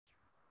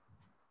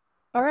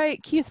All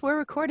right, Keith, we're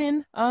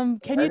recording. Can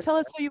you Right. tell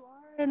us who you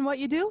are and what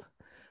you do?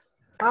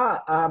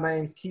 My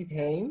name is Keith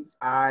Haynes.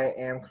 I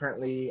am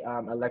currently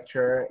a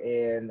lecturer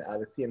in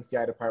the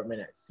CMCI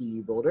department at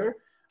CU Boulder.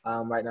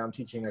 Right now, I'm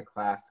teaching a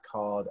class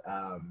called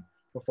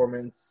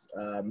Performance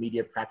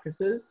Media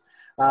Practices.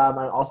 I'm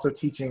also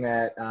teaching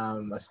at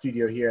a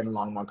studio here in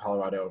Longmont,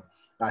 Colorado,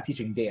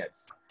 teaching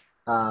dance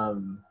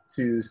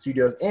to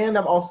studios. And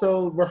I'm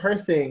also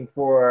rehearsing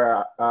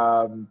for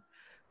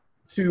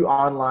two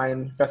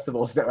online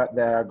festivals that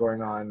are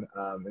going on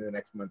in the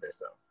next month or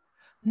so.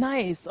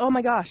 Nice. Oh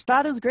my gosh,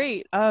 that is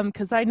great.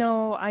 Because I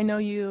know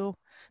you.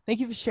 Thank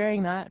you for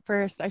sharing that.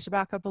 First, I should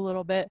back up a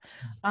little bit.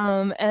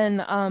 And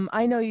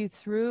I know you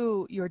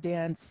through your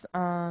dance,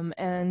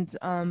 and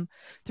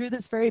through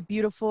this very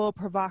beautiful,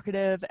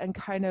 provocative, and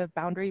kind of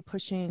boundary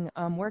pushing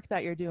work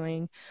that you're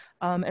doing,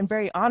 and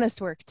very honest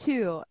work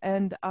too.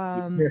 And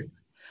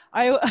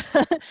I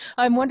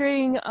I'm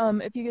wondering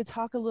if you could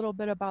talk a little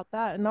bit about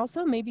that, and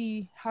also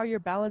maybe how you're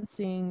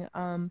balancing,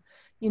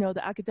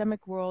 the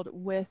academic world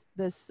with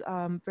this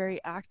very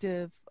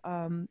active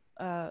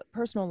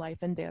personal life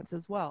and dance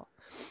as well.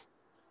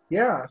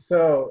 Yeah,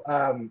 so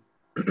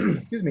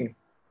excuse me.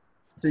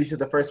 So you said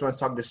the first one's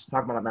talk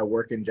about my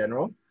work in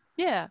general.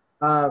 Yeah.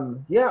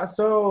 Yeah,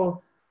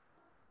 so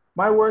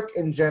my work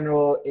in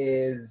general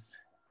is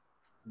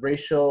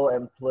racial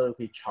and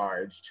politically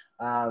charged.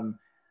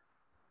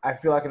 I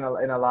feel like in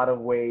a lot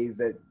of ways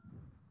that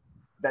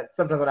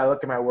sometimes when I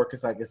look at my work,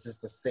 it's like it's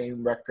just the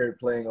same record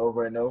playing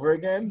over and over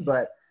again.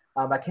 But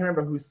I can't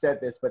remember who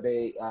said this, but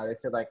they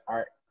said like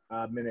art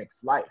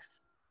mimics life.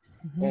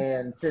 Hmm.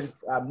 And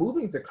since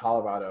moving to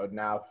Colorado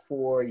now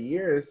 4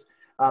 years,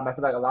 I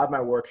feel like a lot of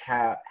my work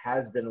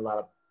has been a lot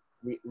of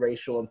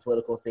racial and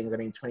political things. I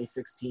mean,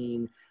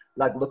 2016,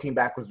 like looking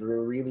back, was a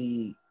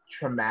really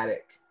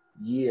traumatic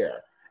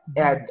year.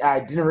 Hmm. And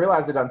I didn't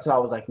realize it until I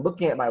was like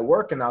looking at my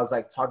work and I was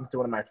like talking to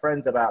one of my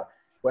friends about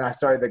when I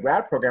started the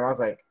grad program. I was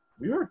like,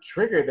 we were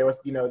triggered. There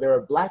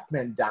were Black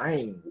men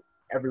dying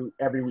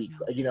every week.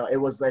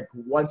 It was like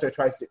once or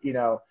twice,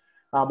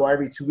 or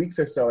every 2 weeks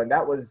or so. And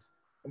that was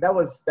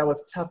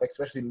tough,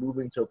 especially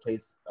moving to a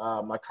place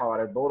like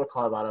Colorado, Boulder,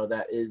 Colorado,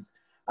 that is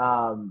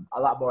a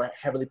lot more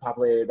heavily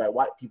populated by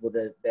white people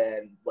than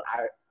what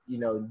I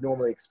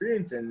normally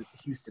experience in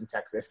Houston,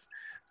 Texas.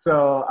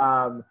 So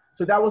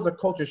that was a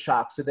culture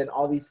shock. So then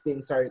all these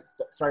things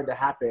started to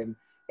happen,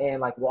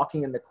 and like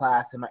walking into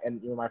class and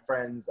my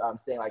friends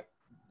saying like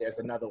there's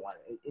another one,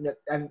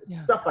 and Yeah.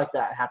 stuff like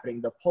that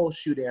happening. The Pulse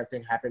shooting, I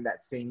think, happened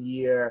that same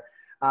year.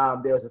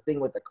 There was a thing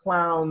with the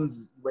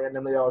clowns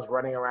randomly that was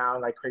running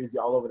around like crazy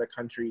all over the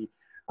country.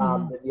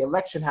 Hmm. The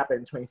election happened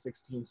in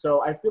 2016.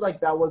 So I feel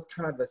like that was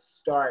kind of the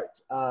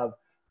start of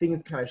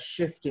things kind of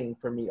shifting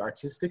for me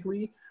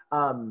artistically,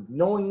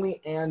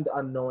 knowingly and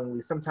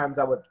unknowingly. Sometimes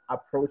I would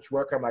approach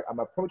work, I'm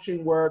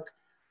approaching work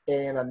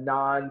in a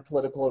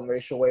non-political and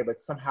racial way, but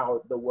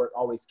somehow the work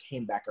always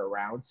came back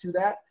around to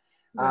that.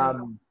 Right.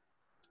 Um,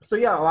 so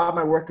yeah, a lot of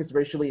my work is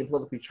racially and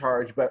politically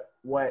charged, but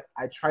what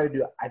I try to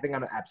do, I think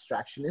I'm an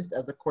abstractionist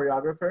as a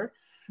choreographer.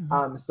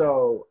 Hmm.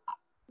 So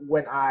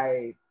when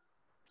I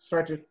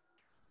start to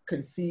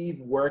conceive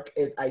work,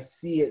 I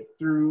see it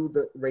through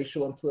the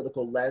racial and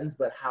political lens,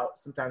 but how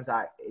sometimes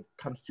it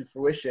comes to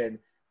fruition,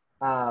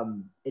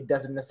 it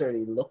doesn't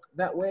necessarily look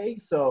that way.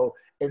 So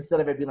instead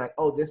of it being like,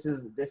 oh, this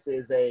is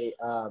a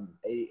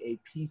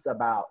piece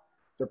about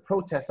the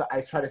protest,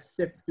 I try to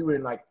sift through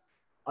and like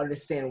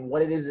understand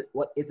what is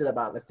it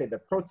about, let's say, the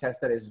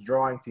protest that is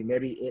drawing to.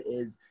 Maybe it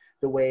is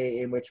the way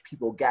in which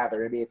people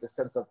gather. Maybe it's a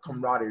sense of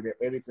camaraderie.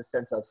 Maybe it's a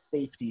sense of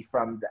safety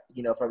from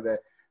the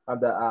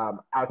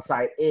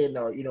outside in,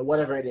 or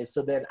whatever it is.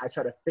 So then I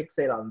try to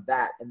fixate on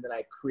that, and then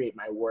I create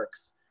my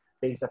works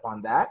based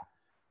upon that.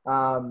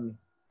 um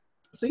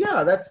so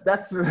yeah, that's kind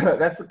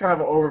of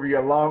an overview,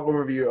 a long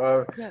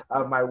overview Yeah.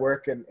 of my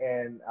work and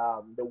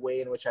the way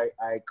in which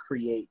I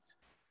create.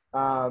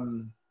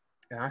 um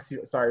and I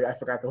see, sorry, I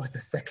forgot what the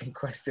second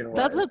question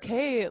That's was.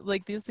 okay.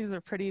 Like these things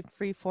are pretty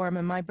free form,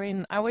 and my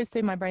brain, I always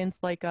say my brain's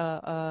like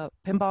a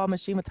pinball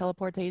machine with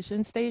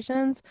teleportation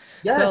stations.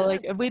 So Yes.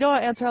 like if we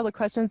don't answer all the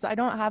questions, I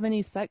don't have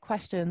any set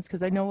questions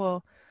because I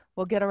know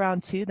we'll get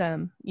around to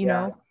them, you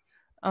Yeah.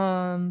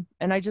 know?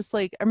 And I just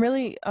like I'm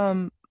really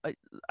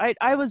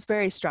I was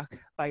very struck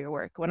by your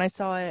work when I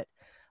saw it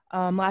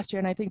last year,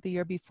 and I think the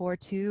year before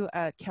too,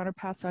 at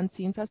Counterpaths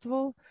Unseen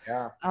Festival.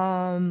 Yeah.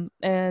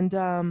 And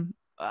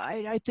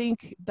I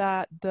think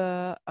that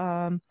the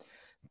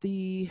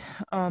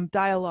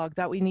dialogue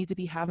that we need to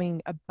be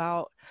having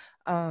about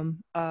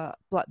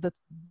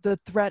the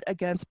threat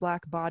against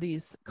Black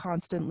bodies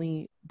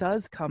constantly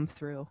does come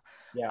through.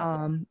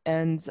 Yeah.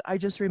 And I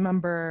just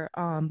remember,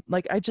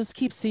 like, I just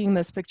keep seeing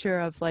this picture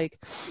of like,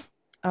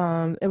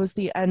 it was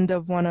the end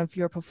of one of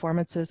your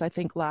performances, I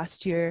think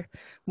last year,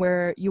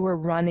 where you were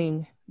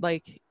running,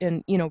 like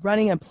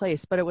running in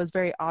place, but it was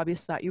very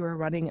obvious that you were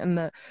running, and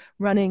the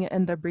running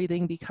and the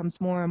breathing becomes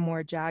more and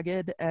more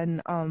jagged,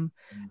 and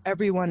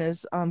everyone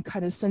is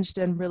kind of cinched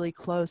in really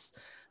close,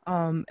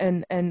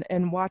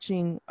 and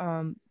watching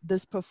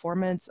this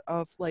performance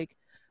of like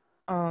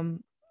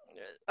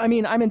I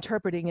mean, I'm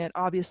interpreting it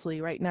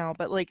obviously right now,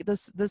 but like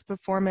this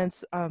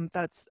performance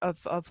that's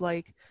of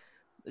like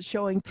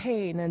showing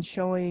pain and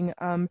showing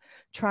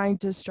trying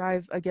to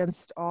strive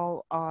against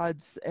all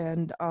odds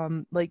and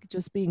like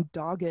just being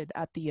dogged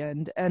at the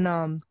end.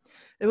 And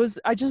it was,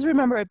 I just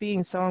remember it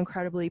being so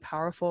incredibly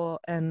powerful,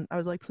 and I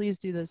was like, please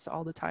do this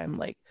all the time.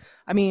 Like,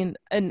 I mean,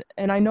 and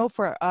I know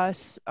for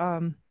us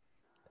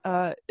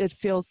it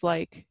feels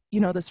like, you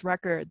know, this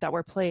record that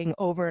we're playing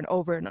over and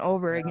over and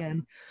over Yeah.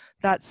 again,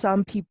 that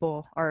some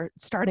people are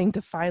starting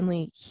to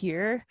finally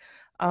hear,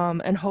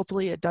 and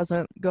hopefully it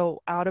doesn't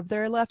go out of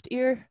their left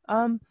ear,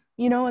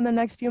 you know, in the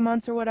next few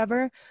months or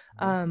whatever.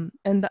 Mhm.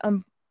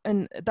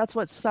 And that's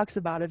what sucks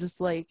about it, is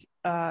like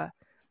I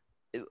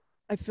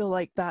feel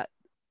like that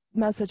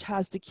message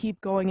has to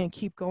keep going and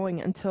keep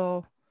going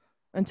until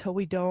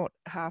we don't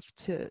have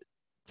to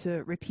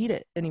repeat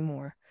it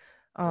anymore,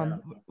 Yeah.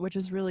 which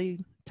is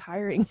really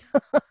tiring,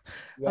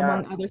 Yeah.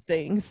 among other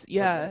things. It,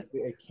 Yeah.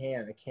 it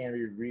can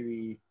be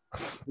really,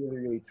 really,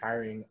 really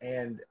tiring.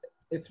 And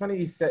it's funny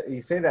you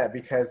say that,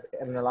 because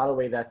in a lot of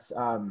ways that's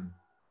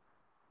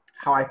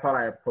how I thought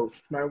I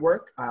approached my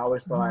work. I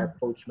always thought I Mhm.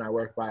 approached my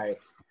work by,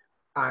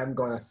 I'm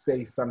going to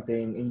say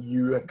something and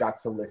you have got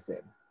to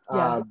listen.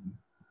 Yeah.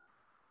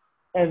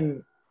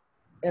 And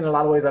in a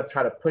lot of ways, I've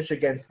tried to push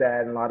against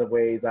that. In a lot of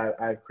ways,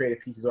 I've created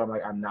pieces where I'm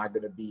like, I'm not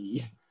going to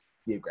be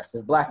the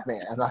aggressive black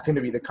man. I'm not going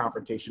to be the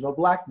confrontational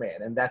black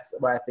man. And that's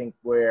why I think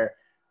where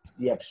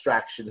the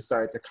abstraction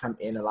started to come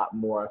in a lot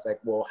more. It's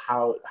like, well,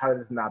 how does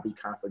this not be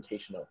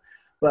confrontational?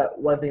 But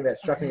one thing that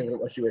struck me Okay.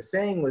 with what you were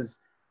saying was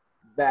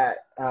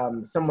that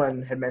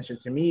someone had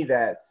mentioned to me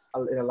that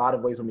in a lot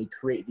of ways when we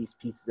create these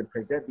pieces and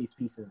present these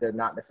pieces, they're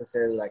not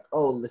necessarily like,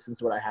 oh, listen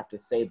to what I have to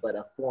say, but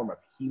a form of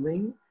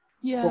healing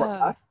for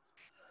Yeah. us.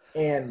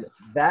 And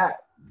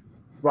that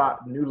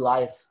brought new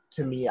life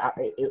to me.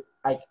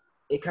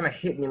 It kind of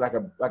hit me like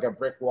a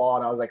brick wall,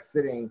 and I was like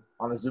sitting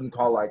on a Zoom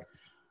call, like,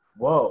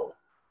 whoa.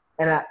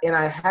 And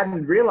I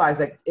hadn't realized,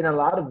 like, in a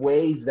lot of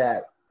ways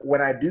that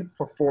when I do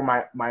perform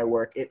my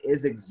work, it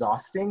is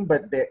exhausting,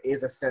 but there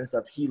is a sense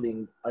of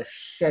healing, a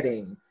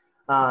shedding,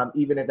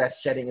 even if that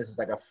shedding is just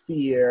like a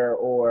fear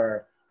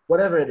or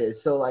whatever it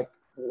is. So like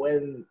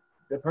when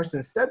the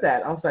person said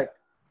that, I was like,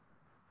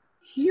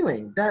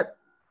 healing, that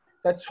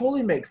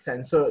totally makes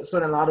sense. So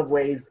in a lot of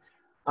ways,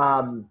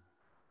 it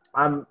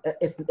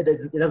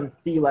doesn't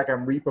feel like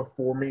I'm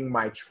reperforming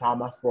my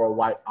trauma for a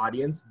white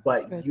audience,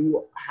 but Good.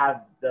 you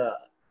have the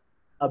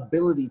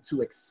ability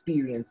to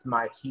experience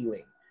my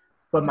healing.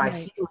 But my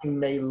Right. healing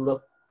may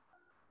look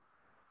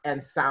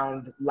and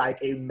sound like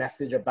a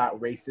message about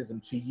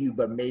racism to you,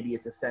 but maybe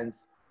it's a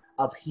sense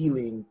of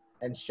healing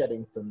and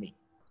shedding for me.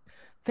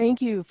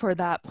 Thank you for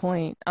that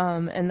point.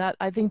 And that,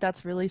 I think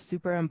that's really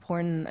super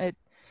important.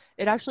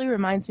 It actually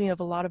reminds me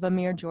of a lot of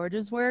Amir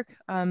George's work,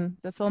 the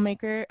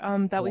filmmaker,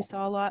 that we Yeah.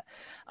 saw a lot,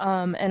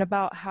 and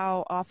about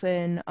how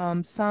often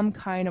some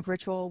kind of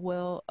ritual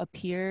will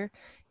appear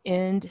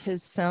in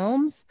his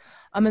films.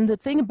 And the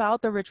thing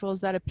about the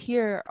rituals that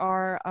appear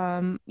are,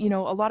 you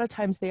know, a lot of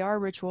times they are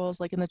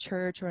rituals like in the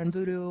church or in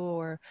voodoo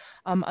or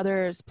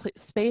other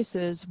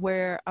spaces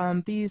where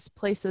these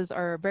places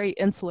are very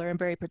insular and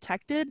very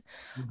protected.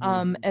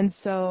 Mm-hmm. And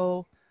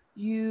so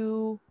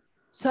you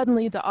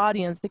suddenly, the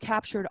audience, the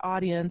captured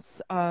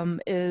audience,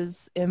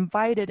 is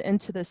invited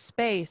into this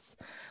space,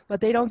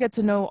 but they don't get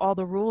to know all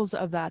the rules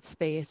of that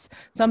space.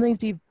 Something's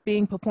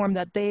being performed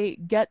that they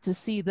get to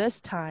see this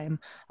time,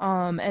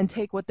 and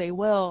take what they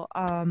will,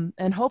 and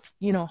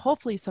you know,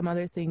 hopefully some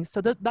other things.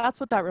 So that's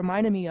what that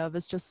reminded me of,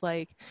 is just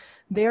like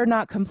they're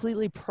not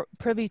completely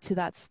privy to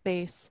that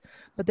space,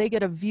 but they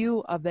get a view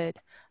of it.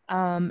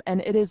 And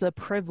it is a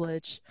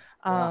privilege,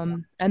 Yeah.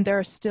 and there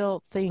are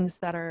still things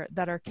that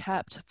are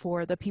kept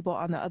for the people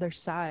on the other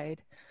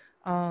side.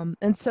 And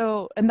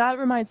that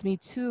reminds me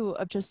too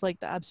of just like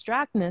the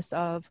abstractness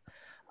of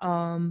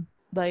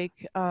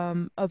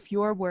of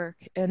your work.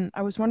 And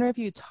I was wondering if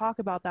you could talk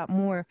about that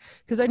more,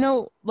 because I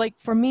know, like,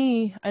 for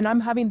me, and I'm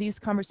having these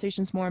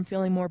conversations more, I'm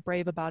feeling more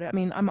brave about it. I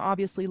mean, I'm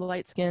obviously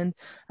light skinned,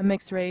 a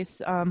mixed race,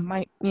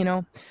 you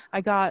know, I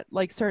got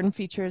like certain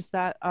features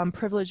that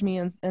privilege me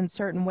in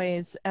certain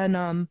ways.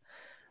 And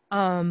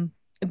um,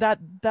 that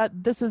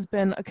this has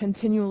been a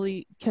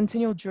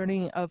continual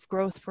journey of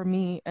growth for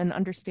me and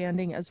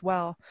understanding as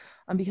well,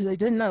 because I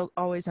didn't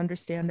always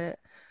understand it.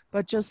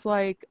 But just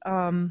like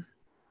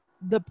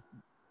the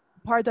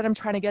part that I'm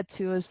trying to get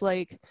to is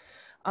like,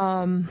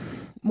 um,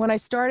 when I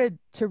started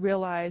to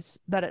realize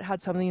that it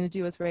had something to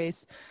do with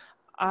race,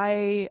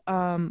 I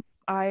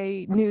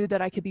knew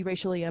that I could be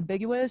racially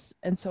ambiguous,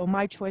 and so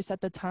my choice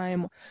at the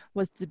time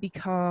was to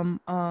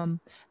become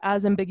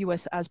as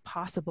ambiguous as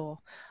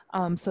possible,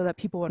 so that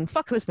people wouldn't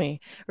fuck with me,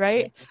 Yeah.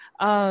 right?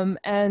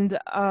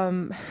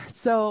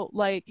 So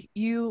like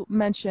you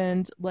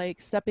mentioned,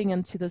 like stepping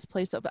into this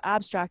place of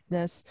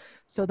abstractness,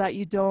 so that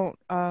you don't,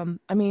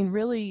 I mean,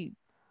 really,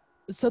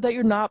 so that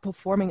you're not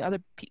performing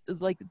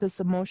like this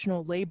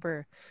emotional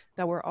labor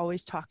that we're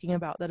always talking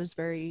about, that is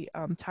very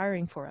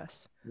tiring for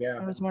us. Yeah.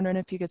 I was wondering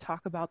if you could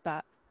talk about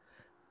that.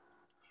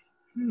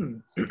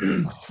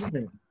 Excuse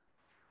me.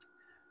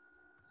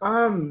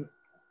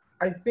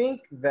 I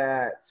think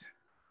that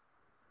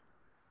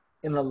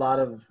in a lot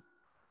of,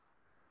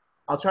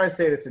 I'll try to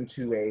say this in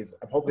two ways.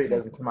 Hopefully it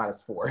doesn't come out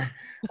as four.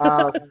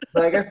 But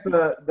I guess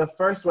the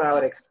first way I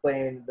would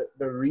explain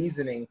the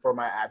reasoning for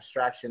my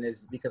abstraction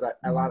is because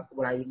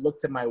when I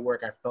looked at my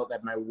work, I felt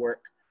that my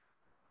work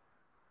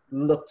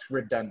looked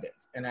redundant.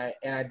 And I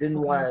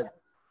didn't want to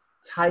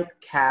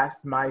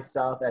typecast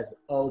myself as,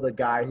 oh, the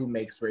guy who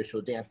makes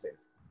racial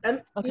dances.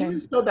 And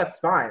even so, that's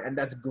fine. And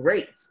that's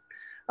great.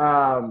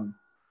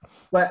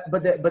 But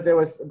there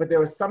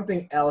was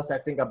something else I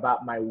think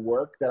about my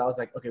work that I was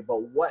like, okay,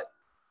 but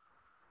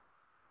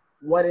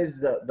what is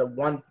the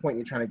one point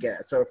you're trying to get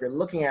at? So if you're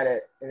looking at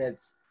it and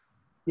it's,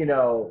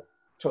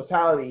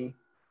 totality,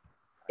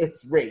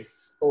 it's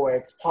race or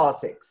it's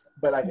politics.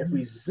 But like if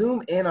we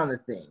zoom in on the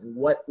thing,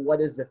 what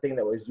is the thing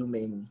that we're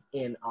zooming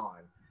in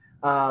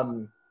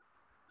on?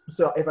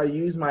 So if I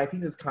use my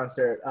thesis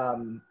concert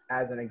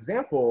as an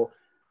example,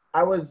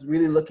 I was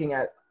really looking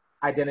at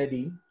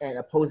identity and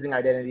opposing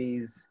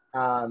identities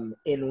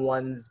in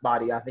one's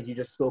body. I think you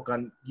just spoke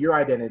on your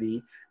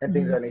identity and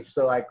things of that nature.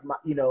 So like,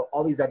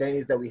 all these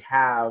identities that we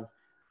have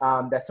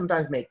that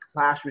sometimes may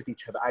clash with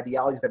each other,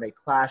 ideologies that may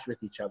clash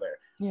with each other.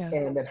 Yeah.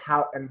 And then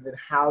how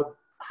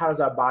does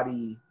our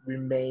body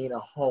remain a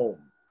home,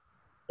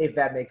 if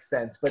that makes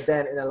sense? But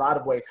then in a lot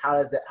of ways,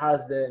 how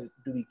do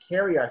we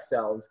carry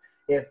ourselves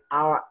if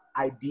our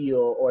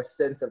ideal or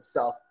sense of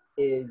self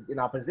is in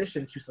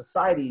opposition to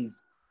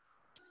society's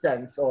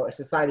sense or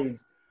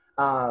society's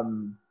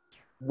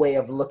way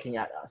of looking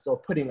at us or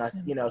putting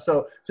us,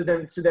 so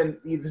then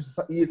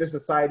either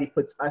society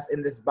puts us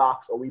in this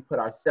box or we put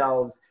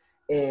ourselves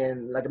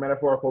in like a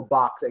metaphorical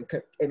box and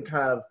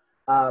kind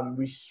of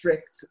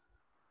restrict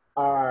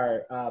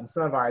our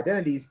some of our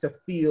identities to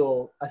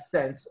feel a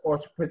sense or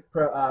to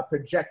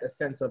project a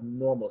sense of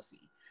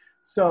normalcy.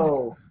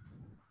 So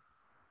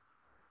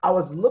I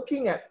was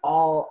looking at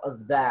all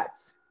of that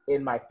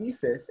in my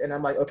thesis and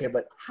I'm like, okay,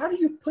 but how do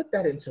you put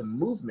that into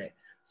movement?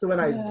 So when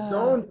I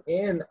zoned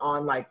in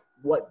on like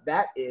what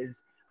that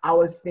is, I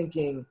was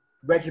thinking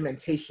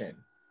regimentation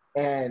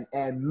and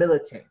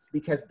militant,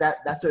 because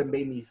that's what it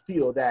made me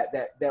feel that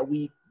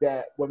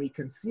when we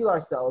conceal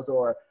ourselves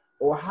or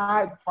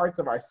hide parts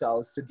of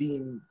ourselves to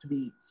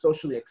be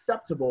socially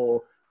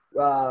acceptable,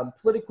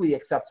 politically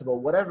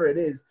acceptable, whatever it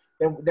is,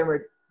 then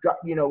we're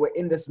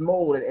in this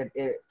mold and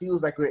it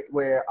feels like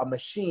we're a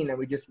machine and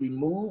we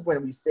move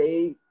when we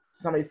say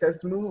somebody says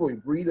to move, or we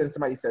breathe and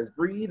somebody says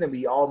breathe, and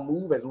we all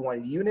move as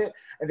one unit,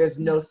 and there's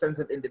no sense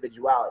of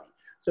individuality.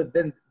 So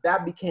then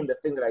that became the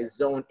thing that I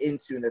zoned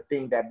into, and the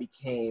thing that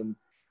became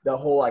the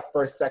whole like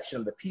first section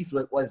of the piece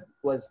was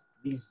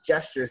these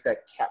gestures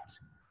that kept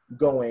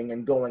going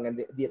and going,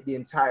 and the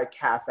entire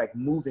cast like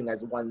moving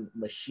as one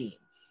machine.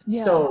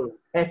 Yeah. So,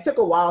 and it took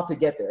a while to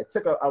get there. It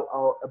took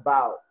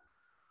about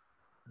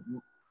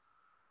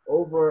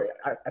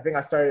I think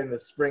I started in the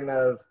spring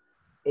of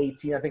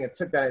 18. I think it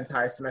took that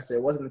entire semester.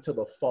 It wasn't until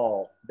the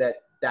fall that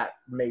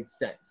made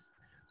sense.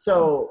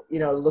 So,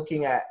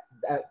 looking at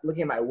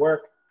my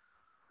work,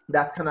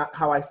 that's kind of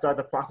how I start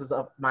the process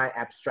of my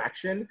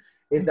abstraction,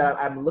 is that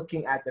I'm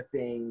looking at the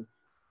thing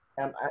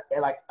and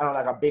like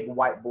a big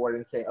whiteboard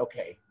and saying,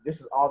 okay, this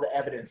is all the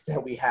evidence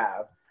that we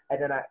have.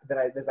 And then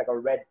there's like a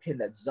red pin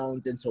that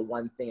zones into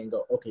one thing and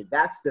go, okay,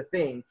 that's the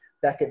thing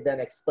that could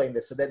then explain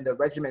this. So then the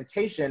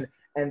regimentation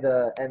and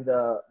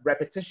the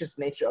repetitious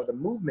nature of the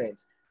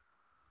movement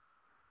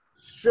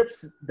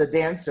strips the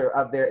dancer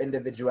of their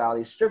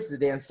individuality, strips the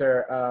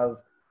dancer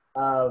of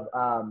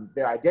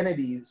their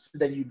identities, so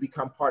that you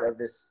become part of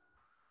this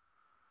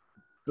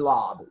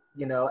blob,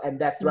 and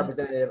that's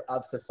representative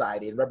of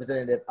society and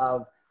representative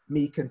of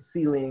me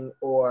concealing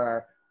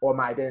or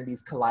my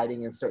identities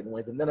colliding in certain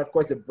ways. And then of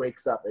course it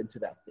breaks up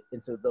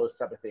into those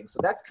type of things. So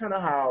that's kind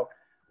of how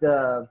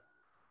the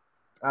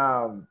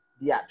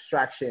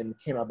abstraction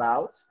came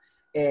about.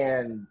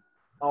 And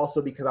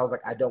also because I was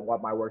like, I don't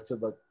want my work to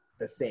look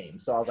the same.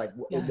 So I was like,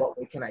 in what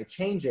way can I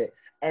change it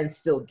and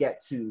still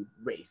get to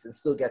race and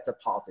still get to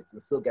politics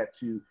and still get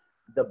to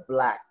the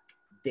Black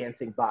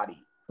dancing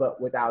body, but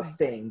without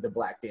saying the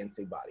Black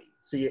dancing body.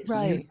 So you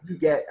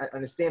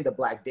understand the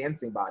Black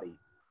dancing body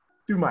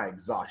through my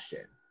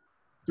exhaustion,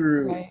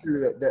 through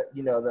the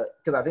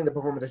because I think the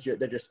performance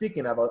that you're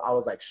speaking of, I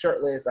was like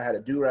shirtless, I had a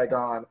do-rag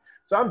on,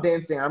 so I'm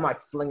dancing, I'm like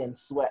flinging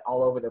sweat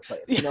all over the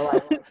place.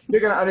 Like,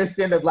 you're gonna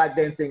understand the Black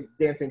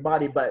dancing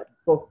body. But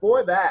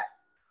before that,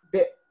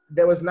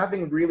 there was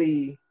nothing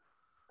really.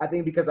 I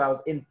think because I was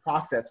in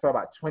process for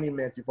about 20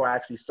 minutes before I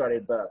actually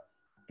started the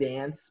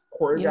dance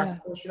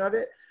choreographed portion of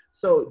it.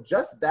 So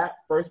just that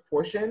first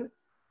portion,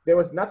 there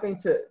was nothing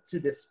to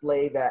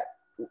display that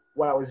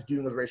what I was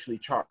doing was racially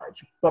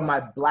charged. But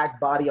my Black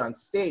body on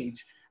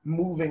stage,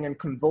 moving and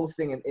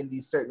convulsing in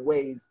these certain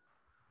ways,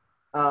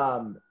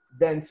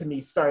 then to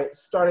me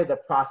started the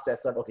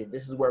process of, okay,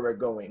 this is where we're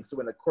going. So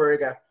when the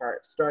choreographed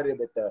part started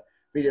with the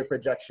video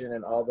projection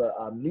and all the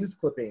news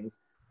clippings,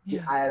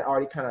 Yeah. I had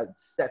already kind of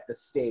set the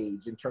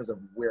stage in terms of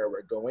where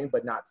we're going,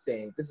 but not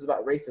saying this is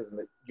about racism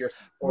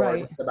or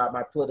Right. this is about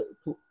my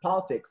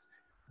politics,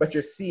 but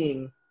you're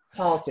seeing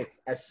politics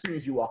as soon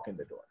as you walk in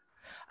the door.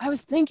 I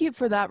was thanking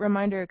for that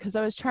reminder because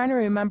I was trying to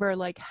remember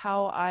like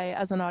how I,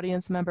 as an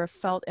audience member,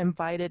 felt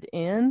invited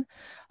in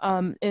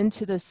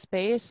into this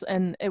space,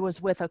 and it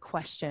was with a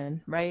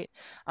question, right?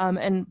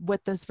 And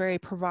with this very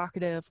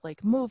provocative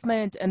like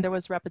movement, and there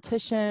was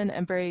repetition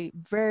and very,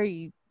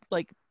 very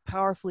like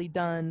powerfully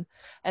done,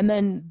 and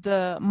then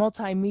the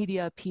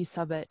multimedia piece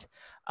of it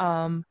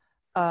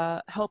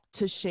helped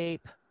to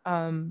shape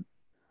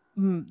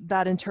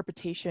that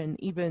interpretation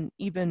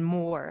even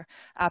more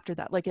after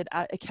that. Like it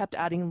kept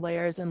adding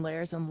layers and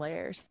layers and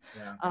layers.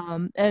 Yeah.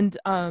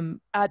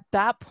 At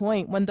that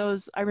point, when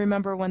those, I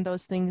remember when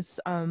those things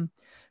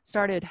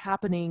started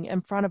happening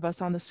in front of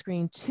us on the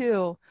screen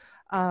too,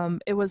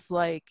 it was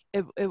like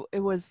it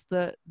was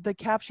the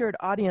captured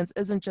audience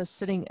isn't just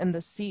sitting in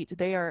the seat,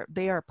 they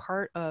are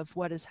part of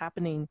what is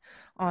happening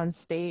on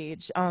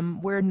stage.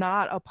 We're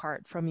not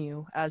apart from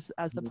you as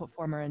the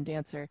performer and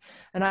dancer,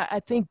 and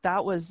I think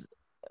that was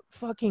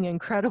fucking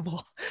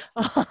incredible.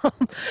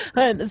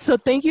 And so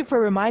thank you for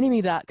reminding me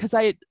that, because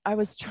I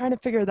was trying to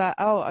figure that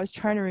out. I was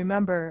trying to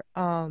remember,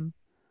 and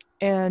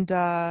it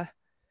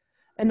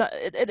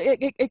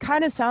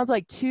kind of sounds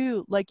like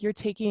too, like you're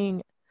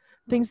taking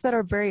things that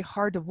are very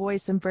hard to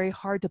voice and very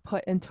hard to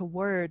put into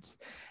words,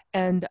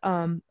 and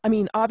I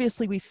mean,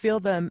 obviously we feel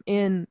them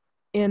in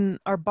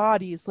our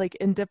bodies, like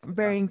in different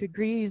varying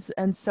degrees,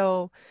 and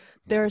so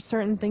there are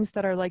certain things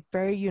that are like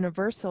very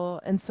universal,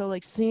 and so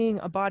like seeing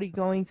a body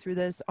going through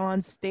this on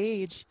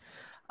stage,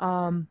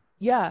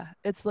 yeah,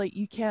 it's like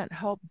you can't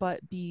help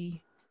but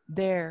be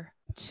there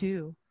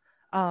too.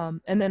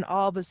 And then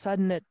all of a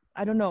sudden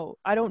I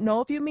don't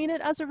know if you mean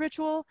it as a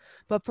ritual,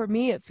 but for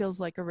me it feels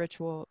like a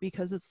ritual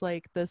because it's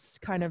like this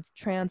kind of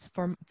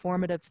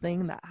transformative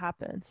thing that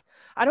happens.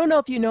 I don't know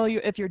if you know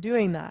if you're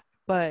doing that,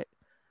 but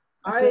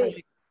I feel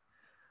like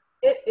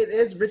it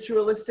is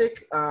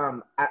ritualistic.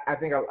 I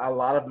think a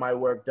lot of my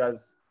work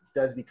does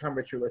become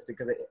ritualistic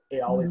because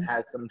it always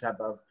has some type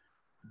of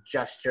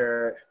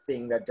gesture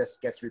thing that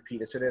just gets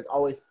repeated. So there's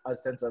always a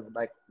sense of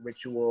like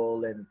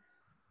ritual, and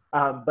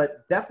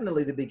but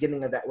definitely the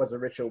beginning of that was a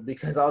ritual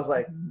because I was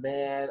like,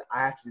 man, I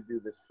have to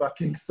do this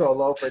fucking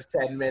solo for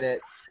 10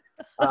 minutes.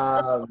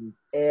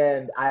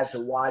 And I have to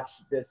watch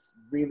this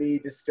really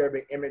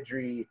disturbing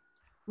imagery,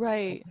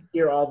 right,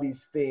 hear all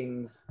these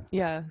things,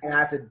 yeah, and I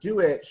have to do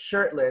it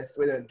shirtless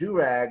with a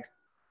do-rag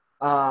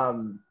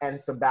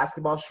and some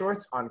basketball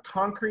shorts on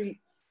concrete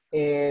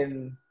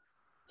in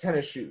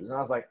tennis shoes. And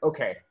I was like,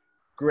 okay,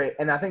 great.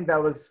 And I think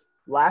that was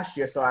last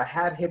year. So I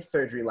had hip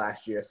surgery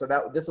last year. So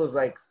this was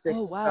like oh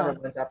 7 wow,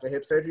 months after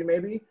hip surgery,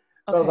 maybe.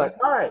 So I was okay, like,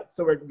 all right,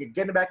 so we're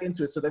getting back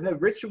into it. So then the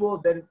ritual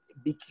then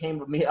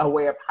became me a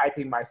way of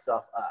hyping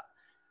myself up,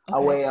 a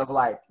okay, way of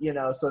like,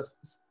 so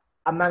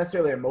I'm not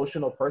necessarily an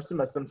emotional person,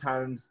 but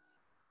sometimes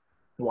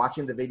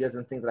watching the videos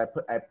and things that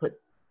I put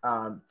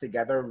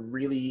together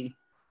really,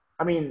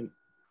 I mean,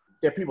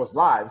 they're people's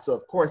lives, so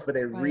of course, but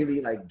they right, really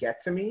like get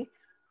to me.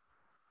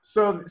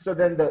 So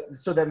then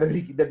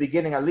the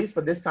beginning, at least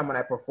for this time when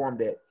I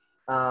performed it,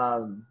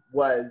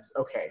 was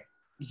okay.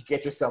 You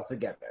get yourself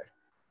together,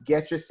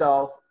 get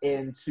yourself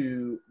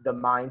into the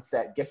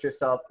mindset, get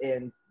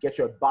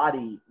your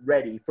body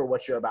ready for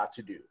what you're about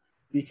to do,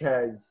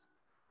 because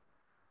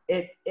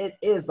it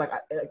is like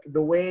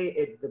the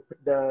way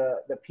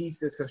the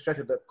piece is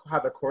constructed, how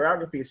the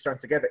choreography is strung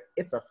together.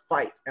 It's a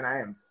fight, and I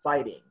am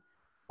fighting,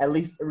 at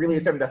least really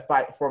attempting to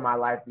fight for my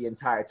life the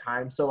entire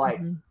time. So like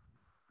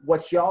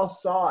what y'all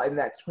saw in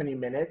that 20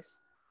 minutes,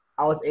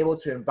 I was able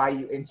to invite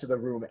you into the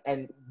room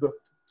and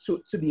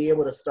to be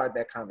able to start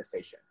that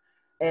conversation,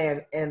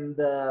 and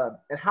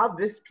how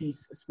this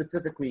piece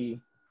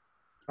specifically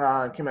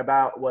came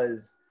about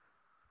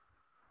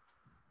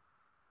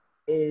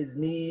is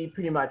me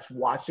pretty much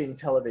watching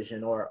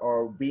television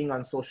or being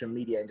on social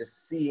media and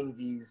just seeing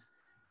these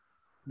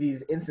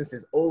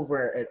instances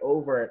over and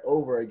over and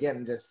over again,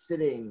 and just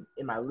sitting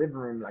in my living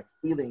room, like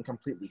feeling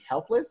completely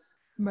helpless,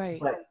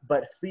 right,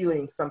 but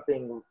feeling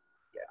something,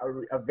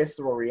 a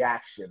visceral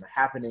reaction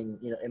happening,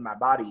 in my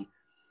body.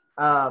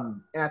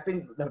 And I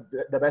think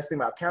the best thing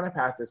about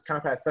Counterpath is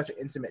such an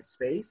intimate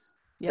space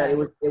that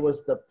yeah, it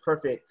was the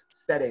perfect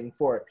setting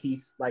for a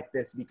piece like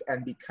this,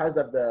 and because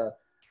of the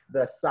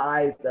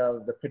size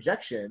of the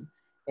projection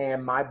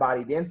and my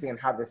body dancing and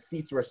how the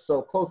seats were so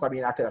close. I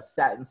mean, I could have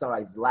sat in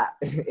somebody's lap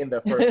in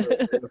the first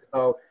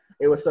row.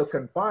 It was so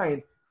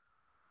confined.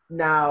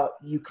 Now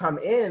you come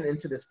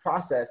into this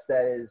process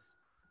that is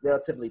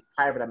relatively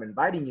private. I'm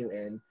inviting you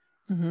in,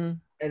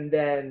 and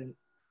then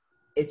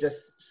it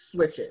just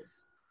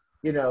switches,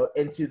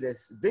 into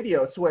this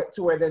video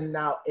to where then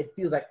now it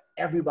feels like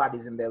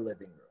everybody's in their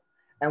living room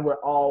and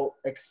we're all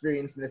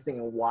experiencing this thing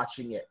and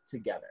watching it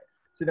together.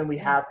 So then we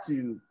have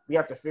to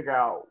figure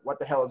out what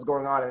the hell is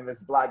going on, and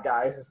this black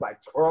guy is just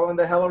like twirling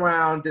the hell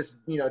around, just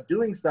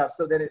doing stuff.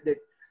 So then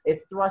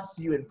it thrusts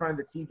you in front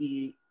of the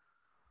TV,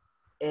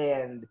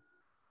 and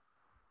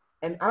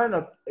I don't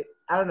know.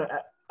 I don't know.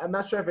 I'm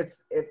not sure if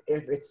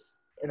it's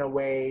in a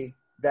way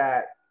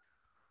that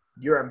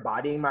you're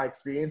embodying my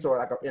experience, or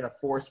like in a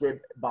forced way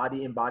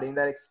body embodying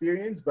that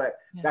experience, but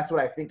Yeah. that's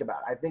what I think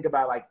about. I think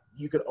about like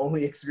you could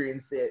only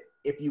experience it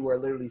if you were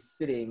literally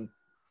sitting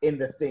in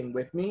the thing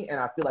with me, and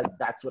I feel like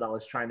that's what I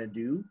was trying to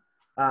do.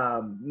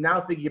 Now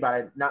thinking about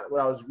it, not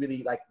what I was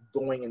really like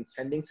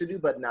intending to do,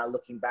 but now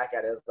looking back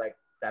at it, it's like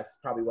that's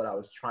probably what I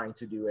was trying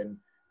to do, and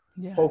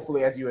Yeah.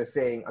 hopefully, as you were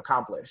saying,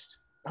 accomplished.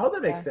 I hope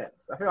that makes Yeah.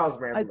 sense. I feel I was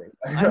rambling.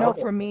 I know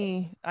for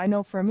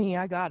me,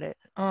 I got it.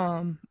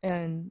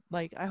 And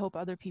like I hope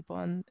other people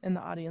in the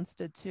audience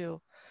did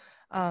too.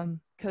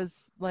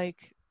 'Cause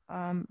like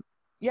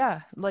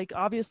yeah, like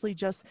obviously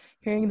just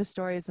hearing the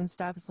stories and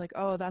stuff is like,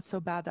 oh, that's so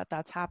bad that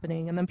that's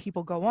happening, and then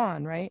people go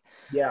on, right?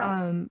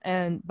 Yeah,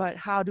 And but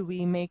how do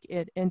we make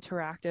it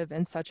interactive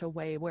in such a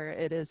way where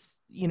it is,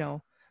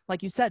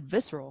 like you said,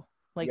 visceral,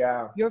 like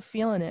yeah, you're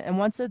feeling it, and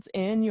once it's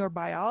in your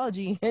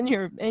biology,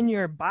 in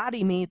your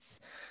body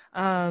meats,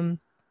 um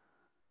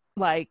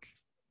like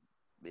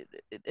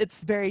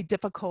it's very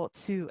difficult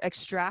to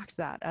extract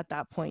that at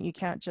that point. You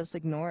can't just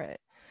ignore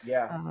it.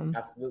 yeah, um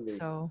absolutely.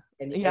 so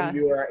And yeah.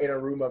 you are in a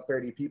room of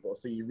 30 people,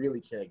 so you really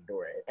can't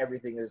ignore it.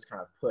 Everything is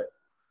kind of put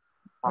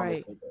on the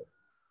Right. table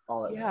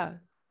all at once. Yeah.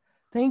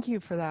 Thank you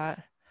for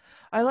that.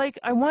 I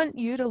want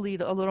you to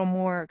lead a little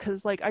more,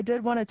 because like I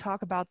did want to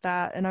talk about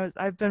that, and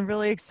I've been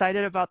really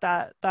excited about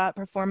that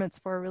performance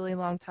for a really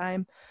long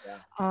time. Yeah,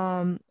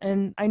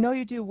 And I know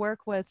you do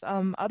work with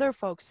other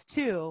folks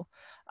too.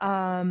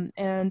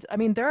 And I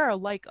mean there are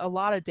like a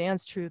lot of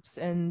dance troupes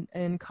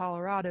in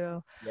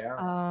Colorado.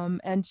 yeah,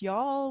 And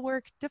y'all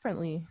work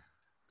differently.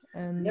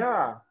 And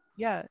yeah,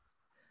 yeah.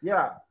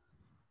 yeah.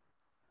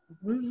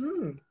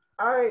 hmm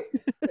I,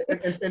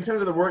 in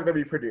terms of the work that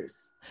we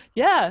produce,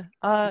 Yeah.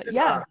 Yeah.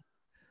 yeah,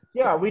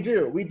 yeah, we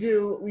do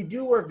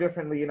work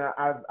differently. You know,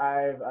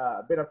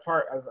 I've been a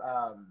part of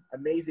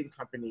amazing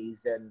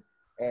companies, and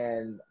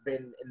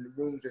been in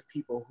rooms with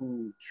people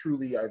who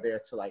truly are there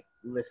to like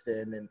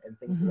listen, and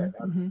things of Mm-hmm, that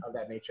mm-hmm. of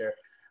that nature.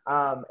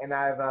 And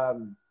I've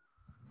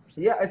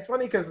yeah, it's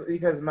funny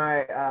because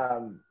my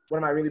one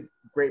of my really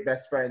great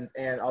best friends,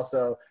 and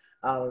also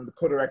the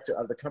co-director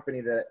of the company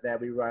that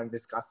we run,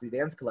 Viscosity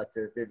Dance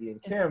Collective, Vivian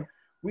Yeah. Kim,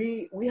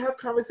 we have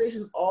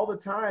conversations all the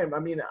time. I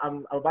mean,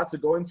 I'm about to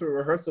go into a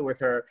rehearsal with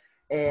her,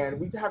 and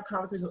we have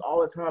conversations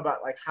all the time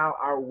about like how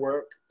our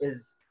work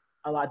is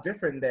a lot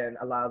different than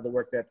a lot of the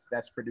work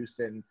that's produced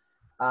in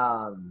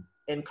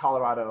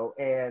Colorado.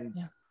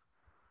 Yeah.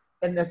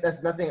 And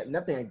that's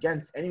nothing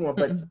against anyone,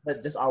 Mm-mm.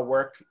 but just our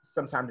work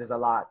sometimes is a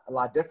lot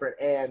different.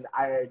 And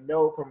I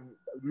know from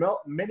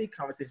many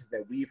conversations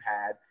that we've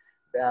had,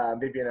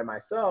 Vivian and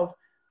myself,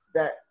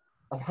 that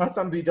a lot of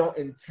times we don't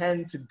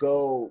intend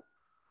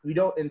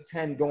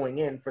going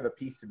in for the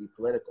piece to be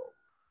political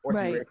or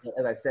to be, Right.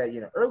 as I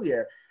said,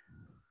 earlier,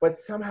 but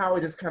somehow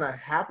it just kind of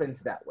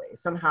happens that way.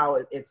 Somehow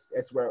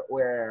it's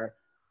where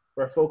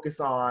we're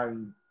focused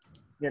on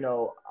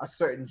a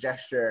certain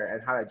gesture,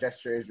 and how that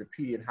gesture is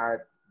repeated, and how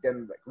it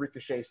then like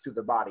ricochets through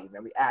the body, and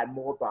then we add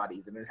more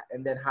bodies, and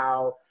then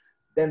how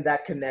then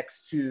that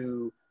connects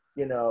to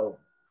the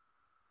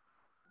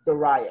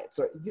riot.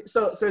 So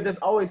there's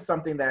always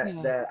something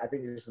Yeah. that I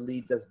think just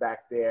leads us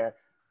back there.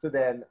 So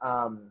then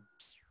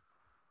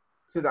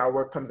so that our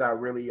work comes out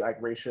really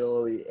like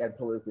racially and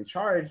politically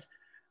charged.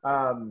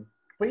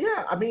 But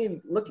yeah, I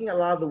mean, looking at a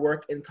lot of the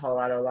work in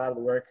Colorado, a lot of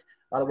work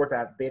that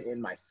I've been in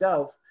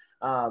myself,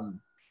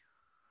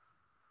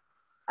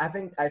 I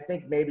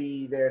think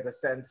maybe there's a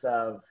sense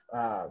of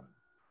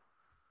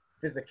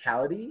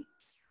physicality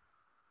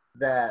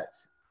that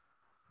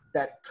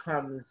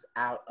comes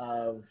out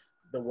of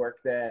the work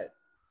that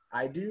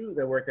I do,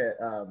 the work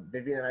that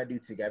Vivian and I do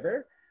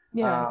together.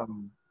 Yeah.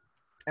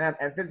 And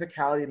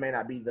physicality may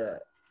not be the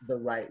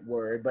right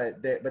word,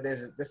 but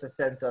there's just a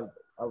sense of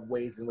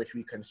ways in which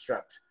we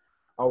construct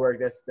our work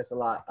that's a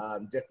lot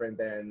different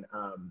than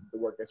the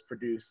work that's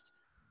produced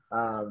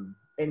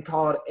in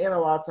Colorado. And a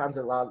lot of times,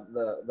 a lot of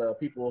the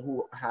people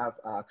who have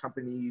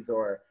companies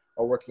or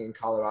are working in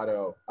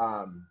Colorado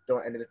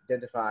don't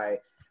identify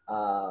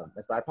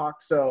as BIPOC.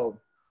 So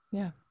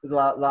Yeah. there's a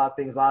lot of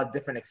things, a lot of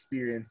different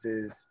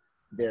experiences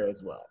there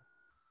as well.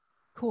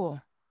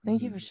 Cool.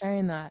 Thank you for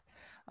sharing that.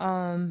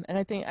 And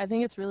I think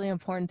it's really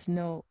important to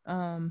note,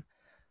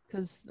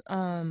 because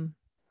and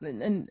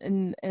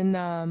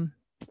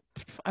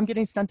I'm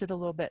getting stunted a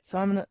little bit, so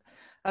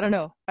I don't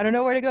know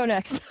where to go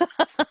next.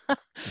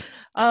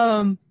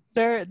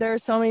 There are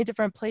so many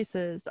different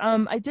places.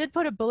 I did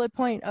put a bullet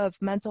point of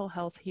mental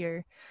health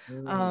here.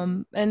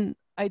 And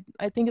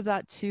I think of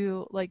that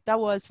too. Like that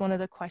was one of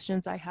the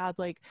questions I had.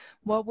 Like,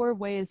 what were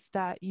ways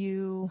that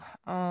you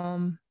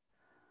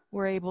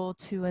were able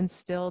to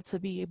instill to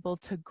be able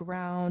to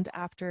ground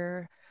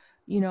after,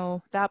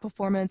 that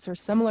performance or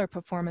similar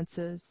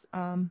performances?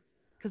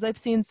 Because I've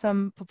seen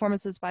some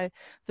performances by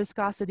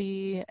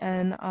Viscosity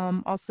and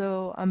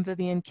also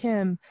Vivian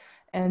Kim,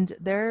 and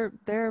they're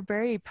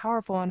very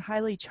powerful and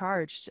highly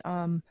charged.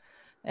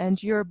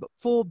 And your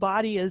full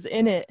body is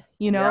in it.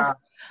 Yeah.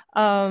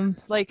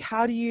 Like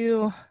how do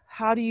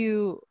how do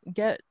you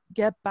get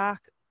back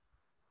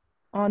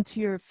onto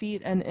your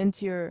feet and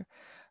into your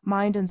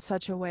mind in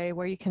such a way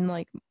where you can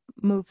like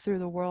move through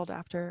the world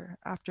after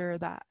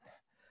that?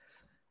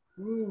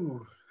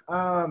 Ooh,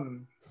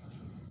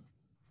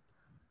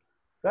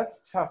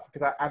 that's tough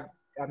because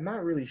I'm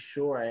not really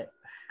sure I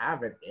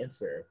have an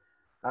answer.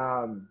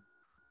 Um,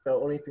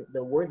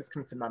 the word that's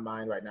coming to my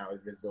mind right now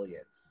is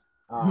resilience,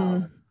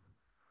 Mm-hmm.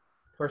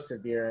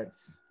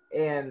 perseverance,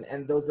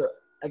 and those are,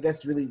 I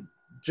guess, really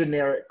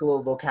generic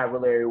little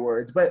vocabulary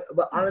words. But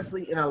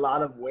honestly, in a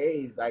lot of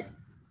ways, like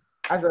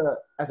as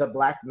a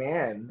black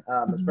man,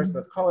 as a person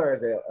of color,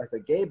 as a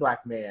gay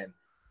black man,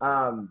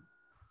 um,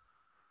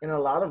 in a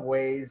lot of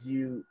ways,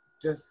 you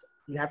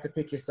have to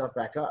pick yourself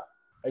back up,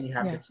 and you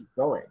have to Yeah. keep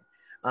going.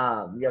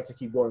 You have to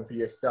keep going for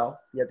yourself.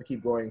 You have to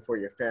keep going for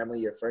your family,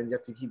 your friends. You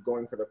have to keep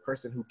going for the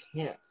person who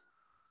can't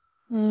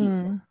keep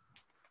going.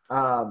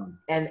 Mm.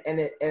 And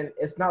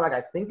it's not like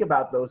I think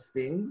about those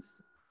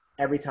things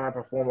every time I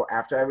perform or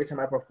after every time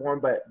I perform,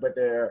 but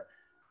there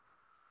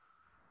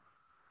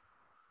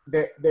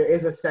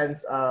is a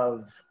sense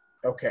of,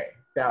 okay,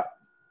 that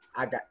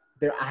I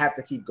have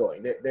to keep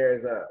going.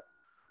 There's a,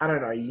 I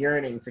don't know, a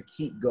yearning to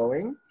keep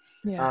going.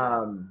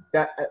 Yeah.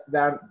 That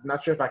I'm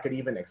not sure if I could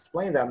even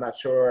explain that. I'm not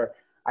sure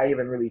I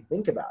even really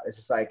think about. It's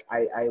just like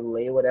I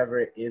lay whatever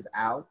it is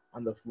out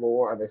on the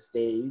floor, on the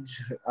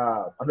stage,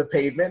 on the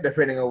pavement,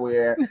 depending on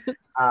where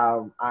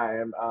I'm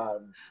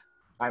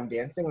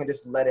dancing, and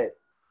just let it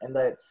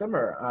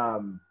simmer.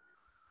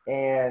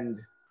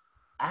 And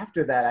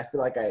after that, I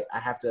feel like I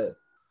have to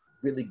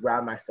really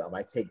ground myself.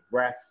 I take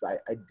breaths. I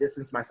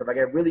distance myself. I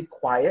get really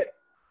quiet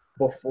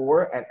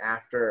before and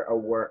after a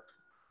work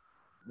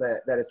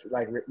that is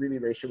like really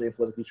racially and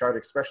politically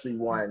charged, especially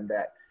one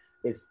that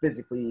is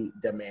physically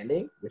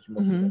demanding, which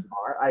most of them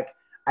are. Like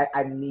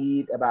I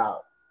need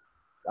about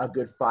a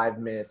good 5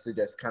 minutes to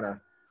just kind of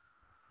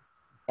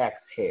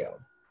exhale.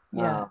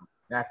 Yeah.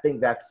 And I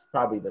think that's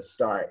probably the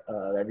start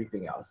of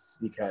everything else,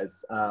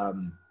 because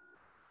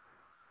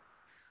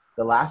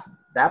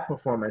that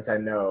performance I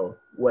know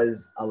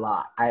was a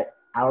lot. I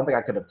don't think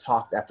I could have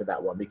talked after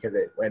that one, because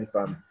it went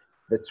from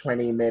the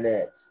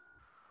 20-minute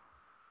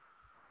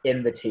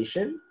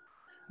invitation,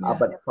 Yeah.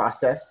 but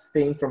process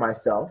thing for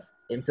myself,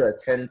 into a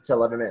 10 to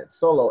 11-minute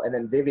solo. And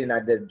then Vivian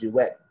and I did a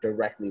duet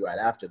directly right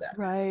after that.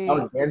 I Right.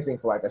 was dancing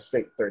for like a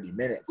straight 30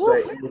 minutes. So Ooh.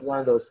 it was one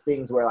of those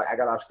things where like I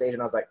got off stage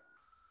and I was like,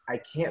 I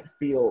can't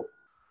feel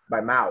my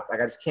mouth.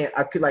 Like I just can't,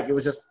 I could like, it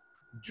was just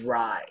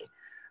dry.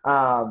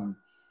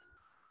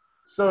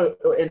 So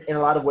in a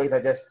lot of ways,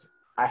 I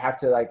have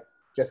to like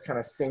just kind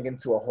of sink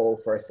into a hole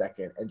for a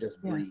second and just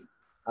Yeah. breathe.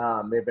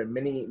 There have been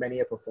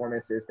many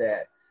performances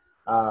that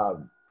I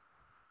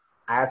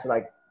have to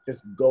like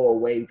just go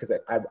away because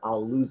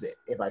I'll lose it.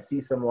 If I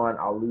see someone,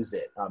 I'll lose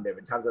it. There have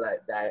been times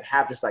that I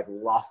have just like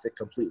lost it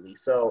completely.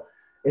 So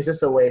it's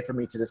just a way for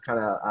me to just kind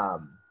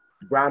of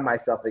ground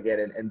myself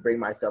again and bring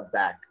myself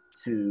back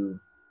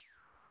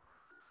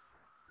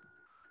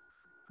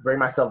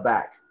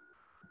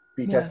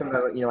because Yeah.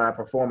 sometimes, when I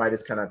perform, I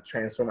just kind of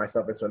transfer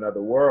myself into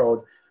another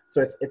world.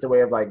 So it's a way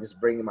of like just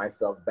bringing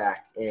myself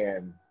back,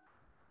 and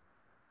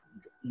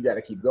you got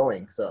to keep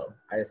going. So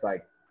I just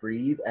like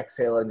breathe,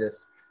 exhale, and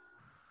just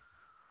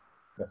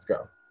let's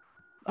go.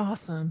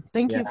 Awesome.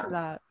 Thank you Yeah. for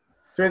that.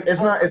 So it's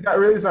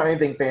not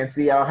anything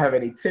fancy. I don't have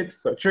any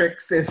tips or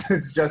tricks.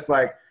 It's just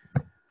like,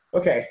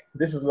 okay,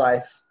 this is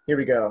life. Here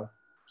we go.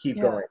 Keep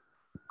Yeah. going.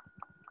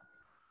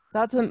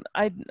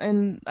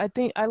 I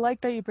think I like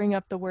that you bring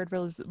up the word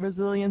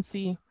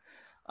resiliency.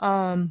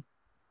 Um,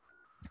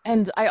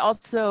 and I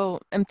also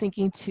am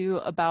thinking too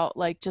about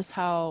like just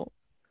how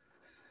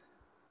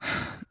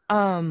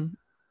um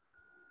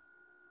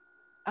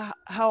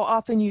how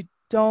often you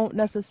don't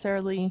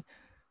necessarily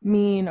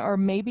mean or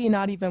maybe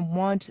not even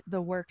want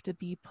the work to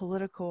be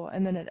political,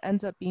 and then it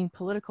ends up being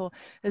political.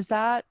 Is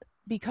that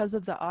because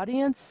of the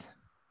audience?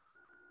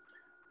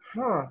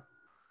 Huh.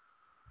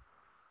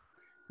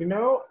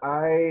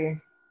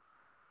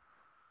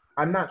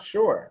 I'm not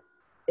sure.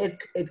 It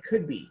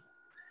could be.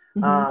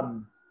 Mm-hmm.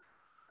 Um,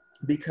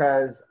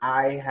 because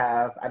I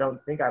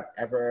don't think I've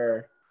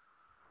ever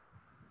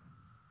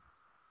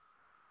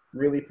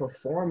really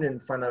performed in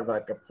front of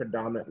like a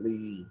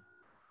predominantly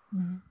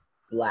Mm-hmm.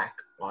 Black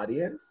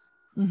audience.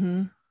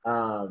 Mm-hmm.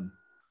 Um,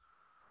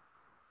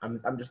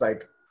 I'm just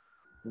like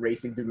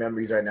racing through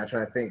memories right now,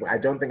 trying to think. I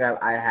don't think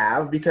I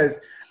have, because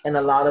in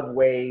a lot of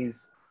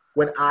ways,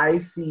 when I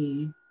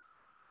see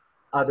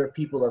other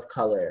people of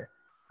color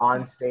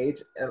on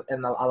stage,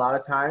 and a lot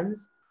of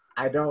times,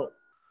 I don't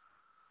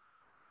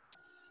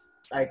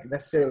like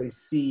necessarily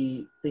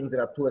see things that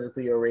are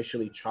politically or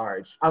racially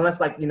charged, unless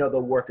like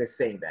the work is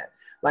saying that.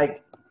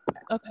 Like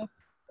Okay.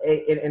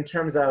 in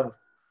terms of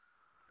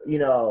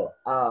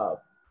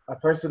a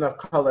person of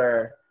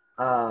color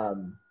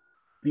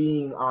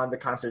being on the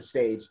concert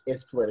stage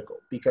is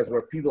political, because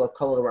we're people of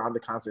color were on the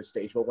concert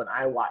stage. But when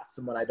I watch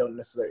someone, I don't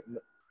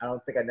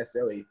think I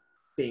necessarily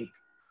think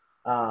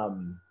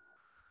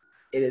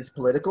it is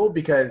political,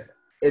 because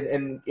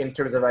in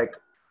terms of like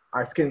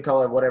our skin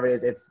color, whatever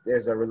it is,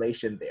 there's a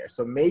relation there.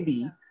 So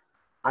maybe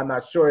I'm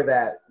not sure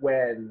that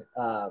when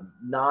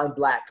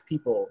non-Black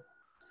people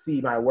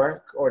see my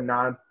work or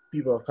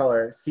non-people of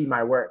color see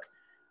my work,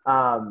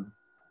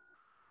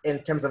 in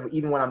terms of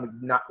even when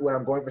I'm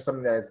going for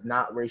something that is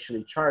not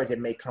racially charged, it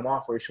may come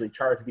off racially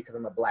charged because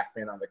I'm a Black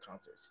man on the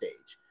concert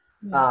stage,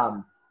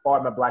 or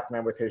I'm a Black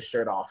man with his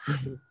shirt off,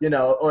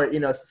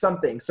 or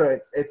something. So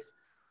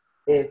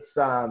it's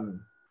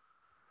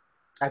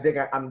I think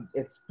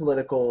it's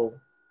political.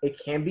 It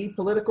can be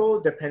political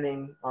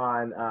depending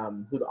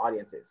on who the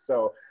audience is.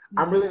 So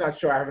I'm really not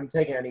sure. I haven't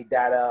taken any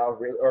data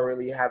or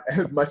really have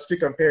much to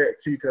compare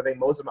it to, because I think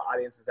most of my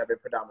audiences have been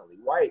predominantly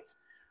white.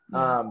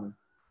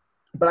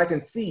 But I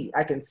can see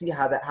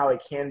how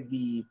it can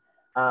be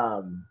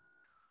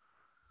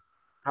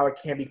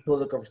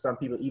political for some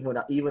people,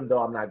 even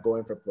though I'm not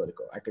going for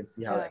political. I can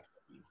see how that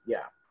can be.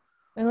 Yeah.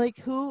 And like,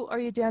 who are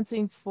you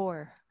dancing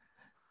for?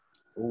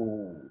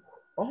 Oh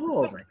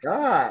my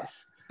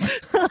gosh.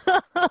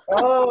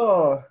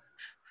 Oh,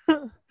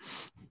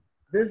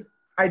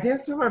 I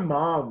dance for my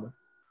mom.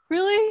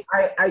 Really?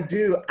 I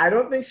do. I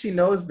don't think she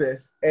knows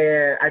this,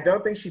 and I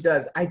don't think she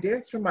does. I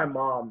dance for my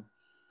mom.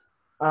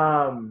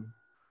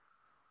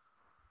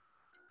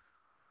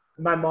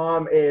 My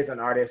mom is an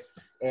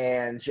artist,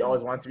 and she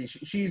always wanted to be.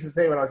 She used to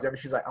say when I was younger,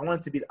 she's like, I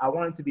wanted to be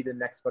the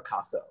next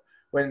Picasso.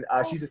 When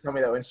she used to tell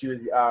me that when she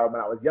was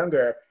when I was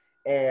younger,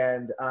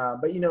 and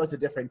but it's a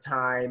different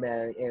time,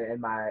 and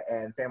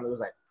family was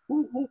like,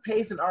 who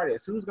pays an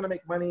artist? Who's gonna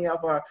make money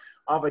off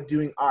of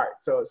doing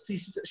art? So she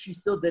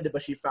still did it,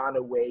 but she found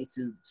a way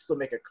to still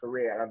make a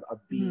career of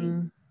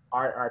being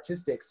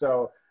artistic.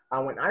 So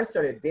when I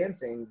started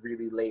dancing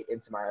really late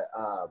into my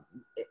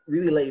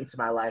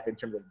life in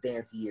terms of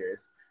dance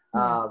years,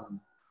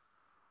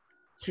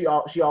 she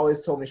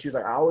always told me, she was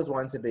like, I always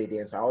wanted to be a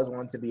dancer. I always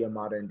wanted to be a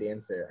modern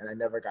dancer, and I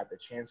never got the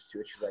chance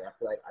to. She's like, I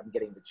feel like I'm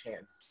getting the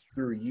chance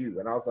through you.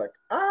 And I was like,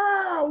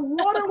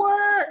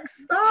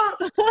 waterworks, stop.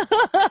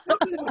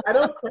 I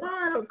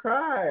don't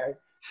cry.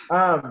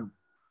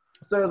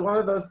 So it was one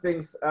of those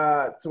things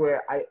to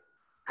where I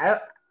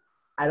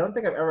don't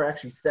think I've ever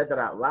actually said that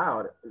out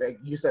loud. Like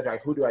you said,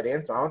 like, who do I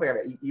dance for? I don't think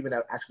I've even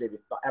actually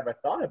ever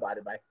thought about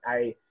it. But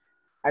I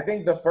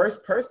think the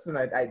first person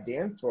I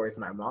dance for is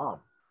my mom.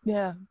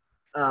 Yeah.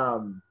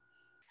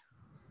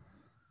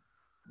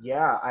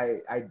 Yeah,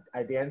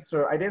 I dance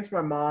for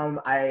my mom.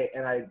 I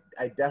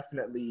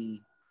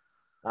definitely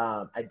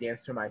I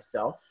dance for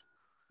myself.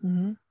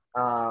 And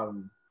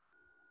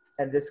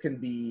this can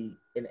be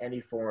in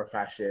any form or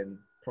fashion,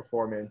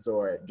 performance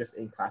or just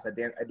in class. I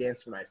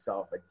dance for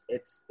myself.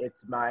 It's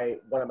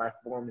one of my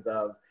forms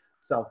of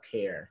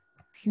self-care.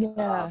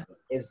 Yeah.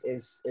 Is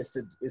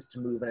to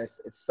move, and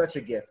it's such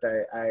a gift.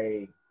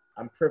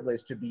 I'm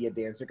privileged to be a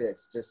dancer, because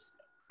it's just,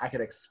 I can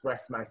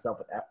express myself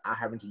without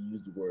having to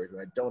use words.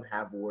 When I don't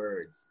have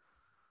words,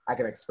 I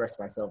can express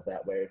myself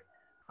that way.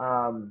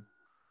 Oh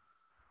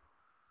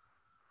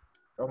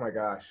my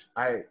gosh,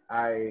 I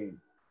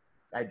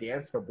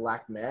dance for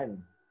Black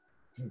men.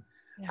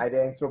 I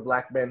dance for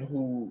Black men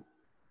who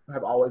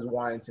have always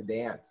wanted to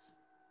dance.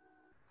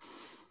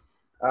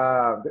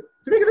 Tamika,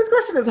 this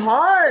question is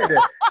hard.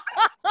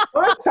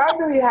 How much time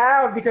do we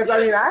have? Because I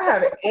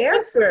have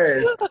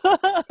answers.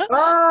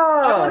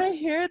 I want to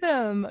hear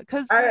them,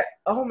 because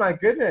oh my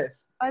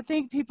goodness, I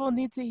think people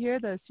need to hear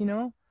this.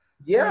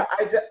 Yeah,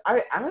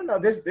 I don't know.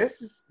 There's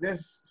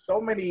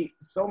so many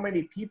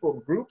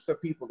people, groups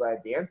of people that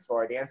I dance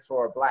for. I dance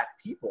for Black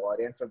people. I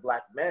dance for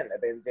Black men. I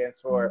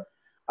dance for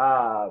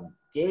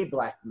gay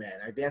Black men.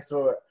 I dance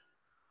for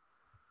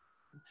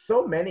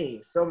so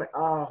many.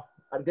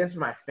 I dance for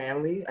my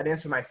family. I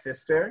dance for my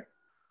sister,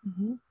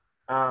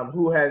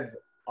 who has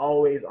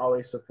always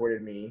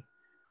supported me.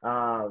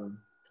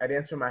 I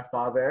dance for my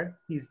father.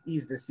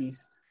 He's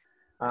deceased,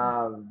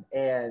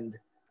 and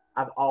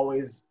I've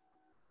always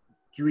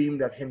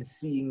dreamed of him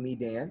seeing me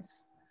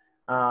dance.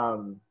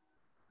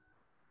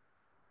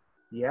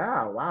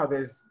 Yeah, wow.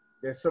 There's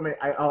so many.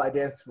 I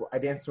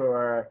dance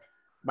for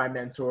my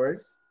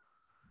mentors.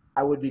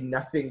 I would be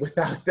nothing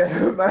without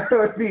them. I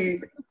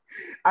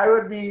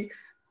would be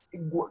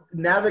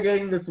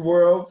navigating this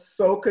world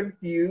so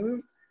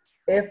confused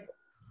if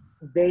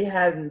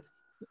I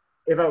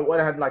would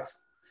have like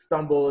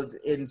stumbled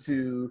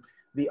into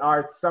the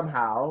arts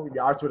somehow. The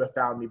arts would have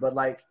found me, but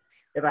like,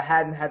 if I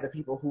hadn't had the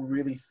people who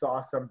really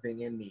saw something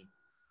in me.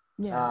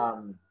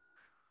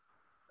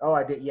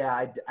 I did.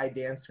 Yeah, I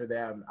dance for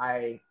them.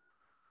 I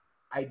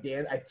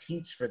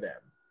teach for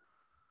them,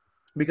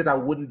 because I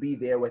wouldn't be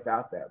there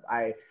without them.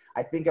 I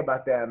think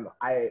about them.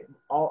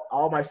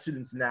 All my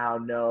students now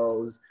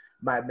knows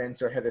my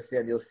mentor, Heather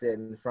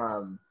Samuelson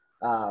from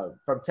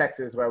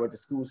Texas, where I went to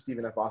school,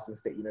 Stephen F. Austin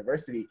State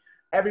University.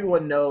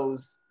 Everyone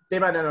knows. They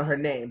might not know her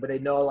name, but they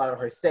know a lot of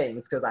her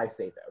sayings because I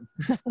say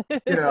them.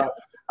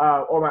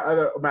 Or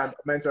my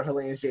mentor,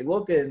 Helene J.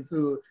 Wilkins,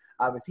 who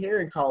is here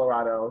in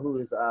Colorado, who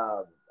is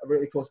a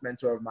really close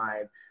mentor of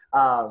mine.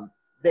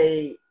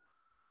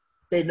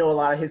 they know a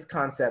lot of his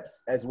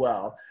concepts as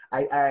well.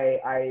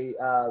 I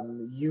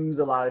use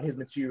a lot of his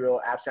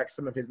material, abstract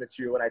some of his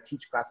material when I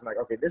teach class. I'm like,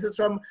 okay, this is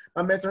from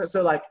my mentor.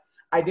 So like,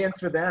 I dance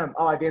for them.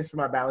 Oh, I dance for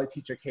my ballet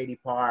teacher, Katie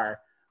Parr,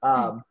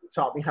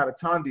 taught me how to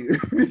tendu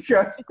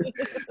because,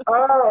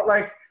 oh,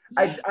 like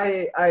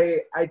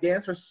I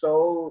dance for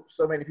so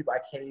many people I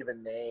can't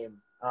even name.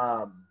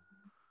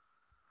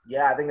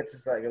 Yeah, I think it's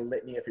just like a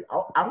litany of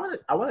people. I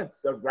want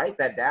to write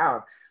that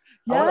down.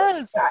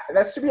 Yes.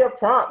 That should be a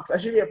prompt.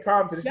 That should be a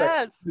prompt to just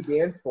Yes. like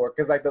dance for,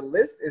 because like the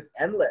list is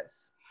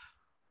endless.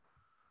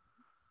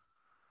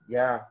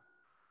 Yeah,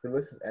 the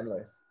list is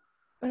endless.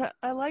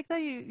 I like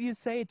that you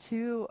say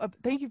too.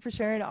 Thank you for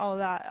sharing all of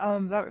that.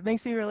 That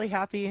makes me really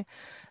happy,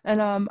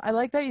 and I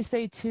like that you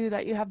say too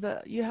that you have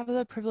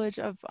the privilege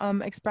of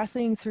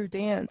expressing through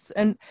dance.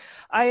 And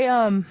I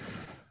in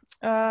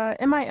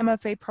my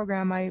MFA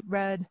program I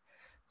read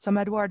some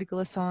Edouard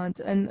Glissant,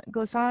 and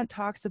Glissant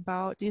talks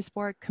about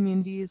diasporic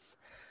communities,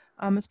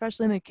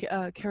 especially in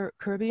the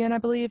Caribbean, I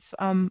believe.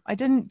 I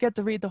didn't get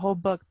to read the whole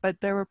book,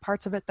 but there were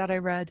parts of it that I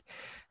read,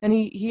 and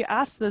he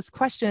asked this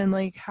question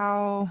like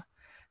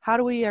how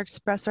do we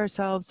express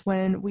ourselves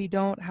when we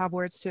don't have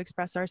words to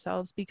express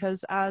ourselves?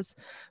 Because as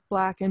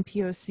Black and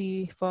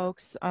POC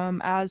folks,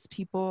 as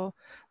people,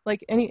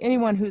 like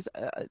anyone who's,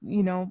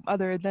 you know,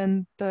 other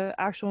than the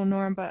actual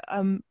norm, but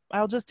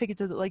I'll just take it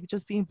to like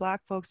just being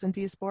Black folks and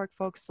diasporic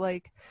folks,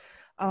 like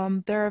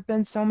there have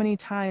been so many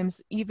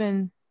times,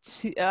 even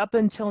up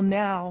until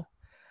now,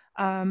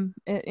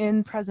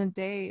 in present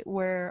day,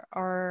 where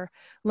our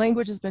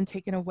language has been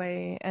taken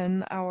away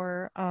and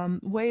our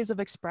ways of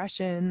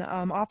expression,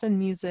 often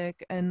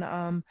music and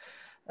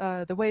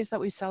the ways that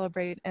we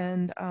celebrate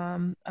and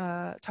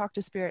talk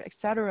to spirit,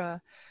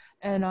 etc.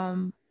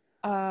 And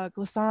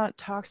Glissant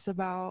talks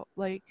about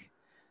like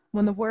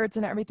when the words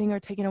and everything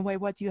are taken away,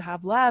 what do you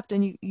have left?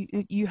 And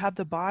you have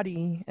the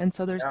body, and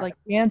so there's Yeah. like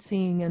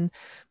dancing and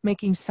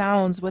making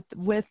sounds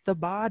with the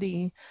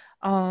body.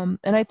 And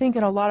I think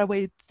in a lot of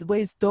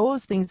ways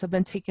those things have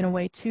been taken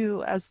away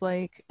too, as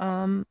like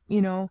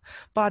you know,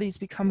 bodies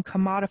become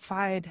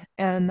commodified,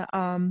 and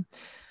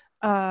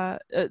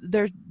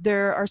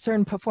there are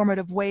certain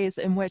performative ways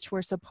in which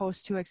we're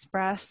supposed to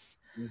express.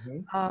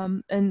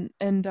 I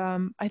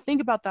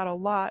think about that a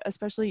lot,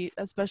 especially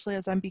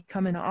as I'm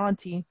becoming an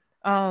auntie.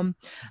 Um,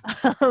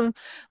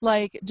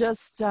 like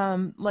just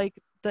like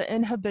the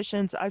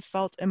inhibitions I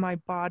felt in my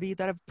body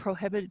that have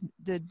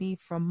prohibited me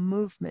from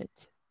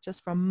movement,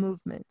 just from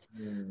movement.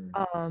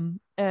 I'm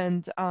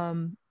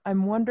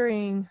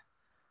wondering,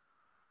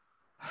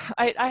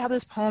 I have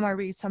this poem I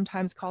read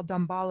sometimes called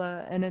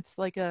Dambala, and it's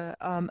like a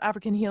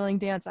African healing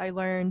dance I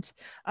learned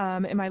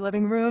in my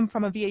living room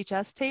from a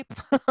VHS tape.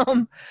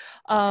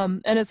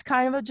 And it's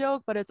kind of a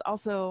joke, but it's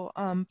also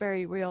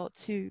very real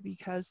too,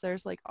 because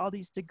there's like all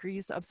these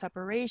degrees of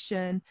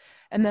separation.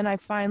 And then I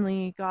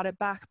finally got it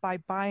back by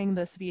buying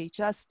this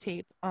VHS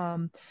tape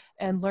and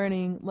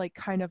learning like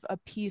kind of a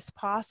piece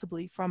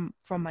possibly from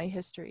my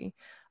history.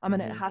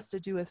 And it has to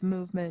do with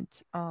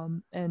movement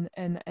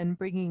and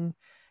bringing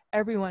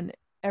everyone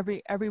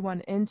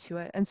into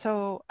it. And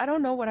so I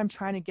don't know what I'm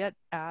trying to get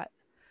at.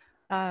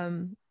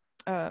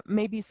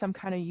 Maybe some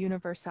kind of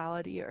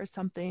universality or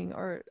something,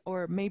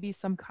 or maybe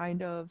some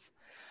kind of,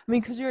 I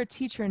mean, because you're a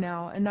teacher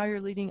now and now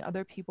you're leading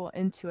other people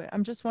into it.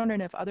 I'm just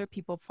wondering if other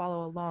people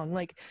follow along,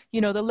 like,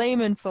 you know, the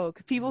layman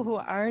folk, people who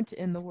aren't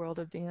in the world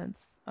of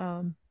dance.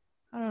 I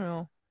don't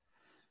know.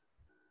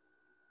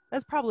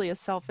 That's probably a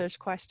selfish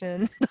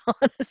question,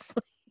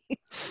 honestly.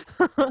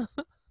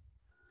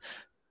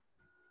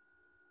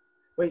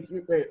 Wait,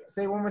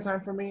 say one more time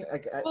for me.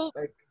 Well,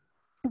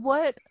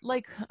 what,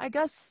 like, I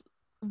guess,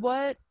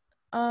 what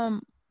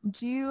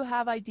do you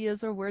have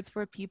ideas or words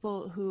for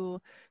people who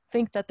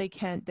think that they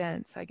can't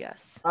dance, I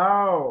guess?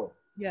 Oh,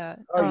 Yeah.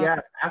 yeah,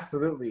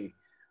 absolutely.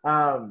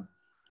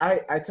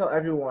 I tell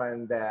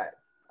everyone that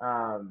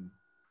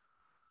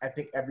I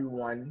think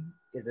everyone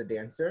is a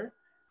dancer,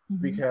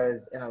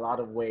 because in a lot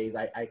of ways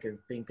I can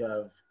think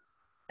of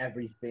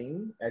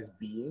everything as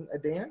being a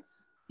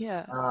dance.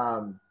 Yeah.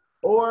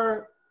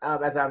 Or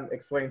as I'm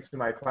explaining to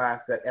my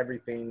class, that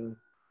everything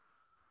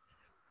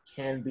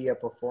can be a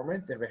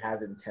performance if it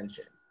has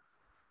intention.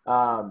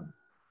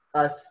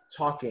 Us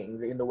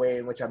talking in the way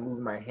in which I'm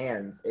moving my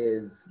hands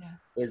is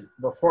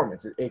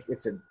performance.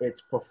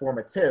 It's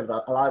performative.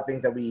 A lot of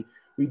things that we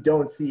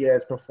don't see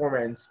as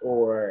performance,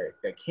 or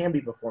that can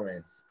be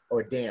performance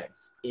or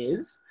dance,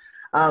 is.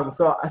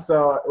 So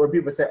when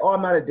people say, "Oh,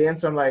 I'm not a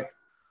dancer," I'm like,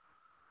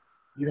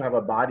 you have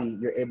a body.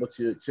 You're able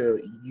to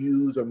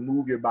use or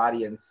move your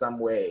body in some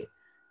way.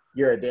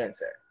 You're a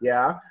dancer.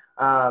 Yeah.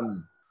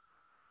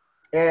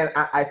 And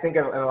I think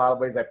in a lot of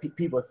ways that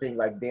people think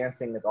like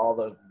dancing is all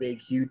the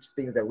big, huge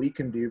things that we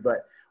can do.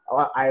 But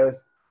I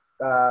was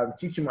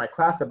teaching my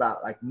class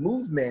about like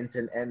movement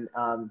and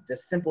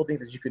just simple things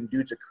that you can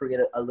do to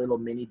create a little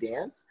mini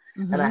dance.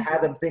 And I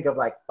had them think of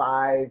like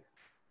 5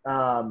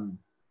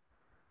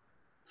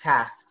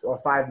 tasks, or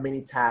 5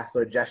 mini tasks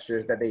or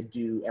gestures that they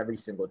do every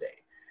single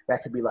day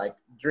that could be like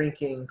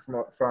drinking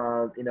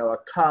from you know, a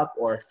cup,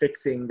 or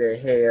fixing their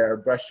hair,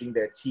 brushing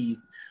their teeth,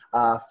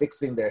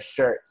 fixing their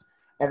shirt.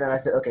 And then I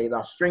said, okay,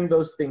 now string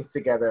those things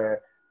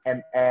together,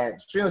 and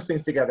string those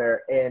things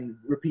together and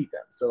repeat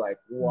them. So like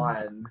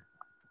one,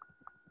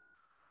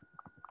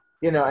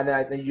 you know, and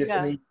then and then you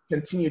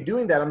continue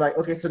doing that. I'm like,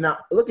 okay, so now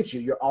look at you,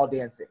 you're all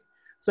dancing.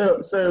 So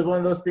it was one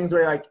of those things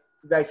where like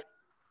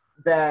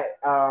that,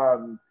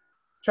 trying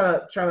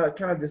to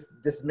kind of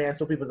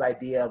dismantle people's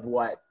idea of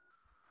what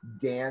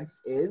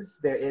dance is.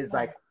 There is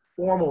like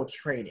formal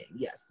training.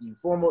 Yes, you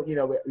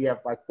know, we have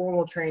like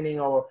formal training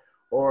or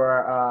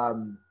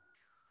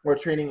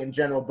training in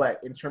general, but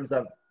in terms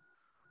of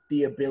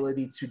the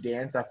ability to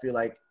dance, I feel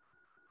like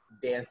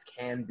dance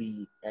can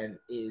be and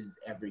is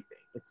everything.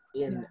 It's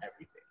in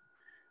everything.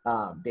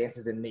 Dance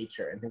is in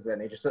nature and things of that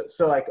nature.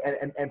 So like,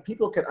 and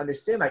people can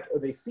understand, like, oh,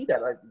 they see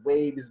that like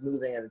waves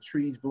moving and the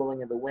trees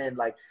blowing in the wind,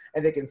 like,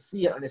 and they can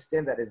see and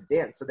understand that it's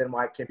dance. So then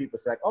why can people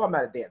say like, oh, I'm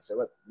not a dancer?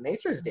 But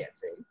nature is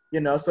dancing, you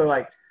know? So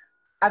like,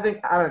 I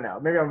don't know,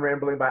 maybe I'm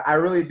rambling, but I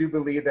really do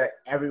believe that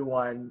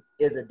everyone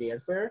is a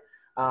dancer.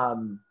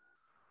 And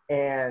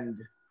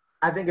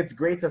I think it's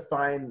great to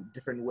find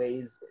different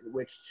ways in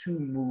which to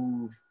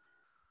move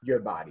your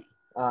body.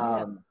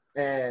 And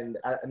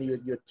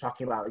you're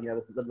talking about, you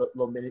know, the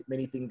little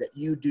mini things that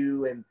you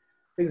do and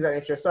things of that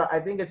nature. So I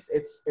think it's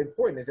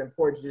important. It's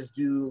important to just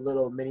do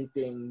little mini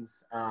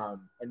things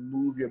and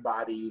move your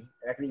body.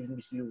 That can even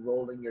be you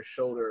rolling your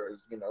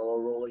shoulders, you know,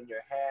 or rolling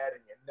your head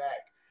and your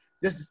neck.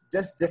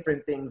 Just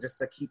different things just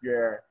to keep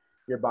your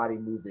body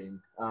moving.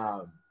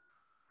 I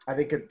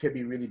think it could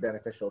be really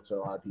beneficial to a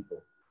lot of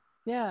people.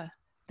 Yeah,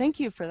 thank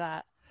you for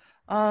that.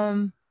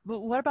 But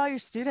what about your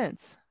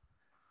students?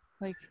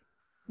 Like,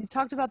 you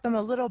talked about them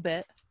a little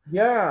bit.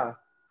 Yeah.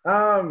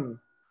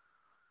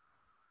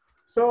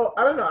 So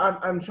I don't know.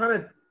 I'm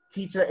trying to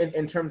teach it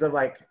in terms of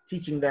like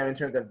teaching them in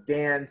terms of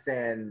dance,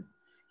 and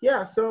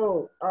yeah.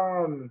 So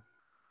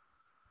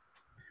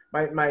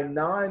my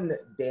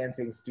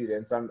non-dancing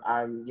students,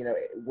 I'm you know,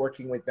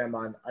 working with them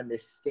on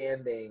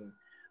understanding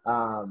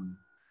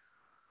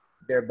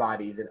their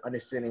bodies and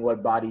understanding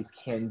what bodies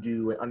can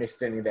do, and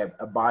understanding that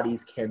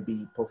bodies can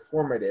be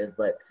performative,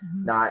 but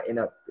not in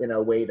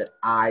a way that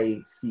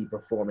I see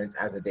performance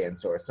as a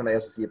dancer, or somebody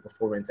else will see a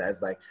performance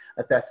as like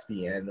a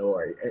thespian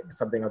or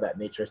something of that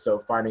nature. So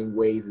finding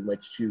ways in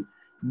which to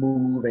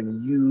move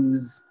and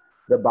use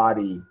the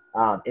body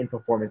in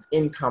performance,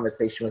 in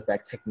conversation with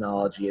like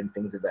technology and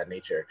things of that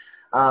nature,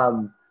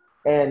 and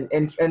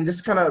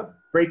just kind of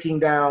breaking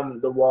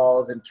down the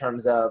walls in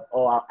terms of,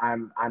 oh,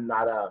 I'm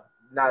not a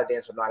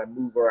dancer, I'm not a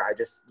mover, I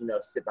just, you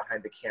know, sit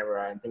behind the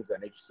camera and things of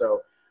that nature.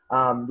 So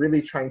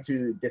really trying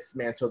to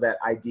dismantle that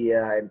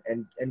idea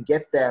and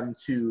get them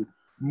to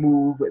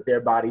move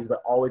their bodies,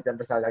 but always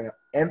emphasizing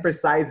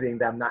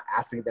that I'm not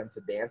asking them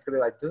to dance, because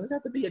they're like, does it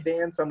have to be a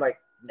dance? I'm like,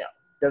 no,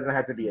 it doesn't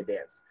have to be a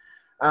dance.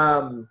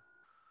 And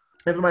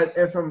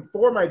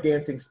for my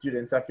dancing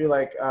students, I feel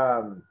like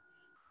I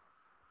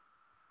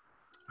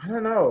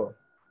don't know.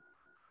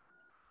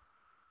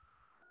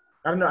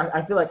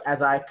 I feel like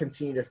as I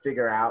continue to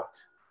figure out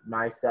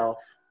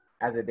myself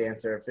as a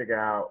dancer, figure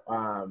out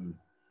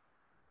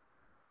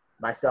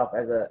myself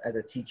as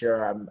a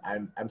teacher,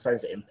 I'm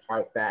starting to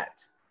impart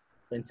that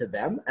into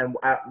them, and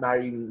I'm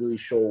not even really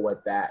sure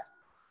what that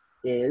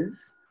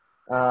is.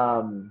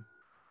 But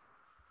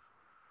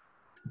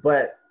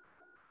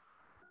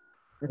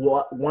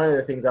one of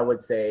the things I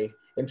would say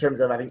in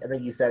terms of, I think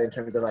you said in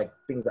terms of like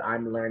things that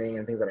I'm learning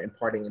and things that I'm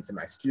imparting into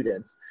my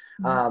students,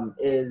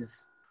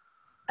 is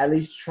at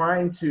least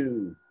trying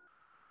to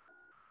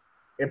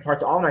impart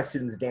to all my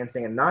students,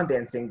 dancing and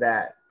non-dancing,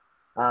 that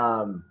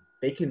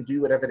they can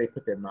do whatever they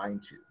put their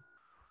mind to.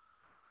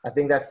 I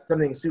think that's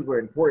something super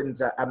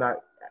important.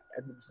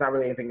 It's not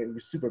really anything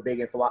super big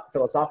and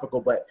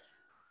philosophical, but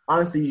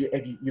honestly,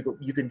 if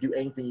you can do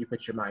anything you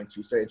put your mind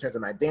to. So in terms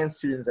of my dance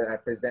students, and I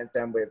present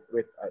them with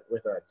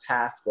a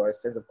task or a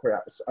sense of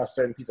a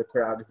certain piece of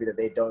choreography that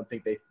they don't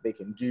think they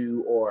can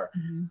do or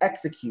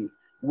execute,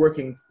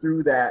 working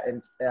through that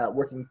and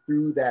working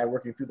through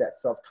that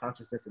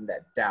self-consciousness and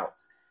that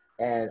doubt,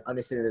 and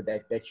understanding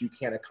that you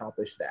can't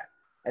accomplish that.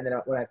 And then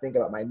when I think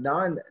about my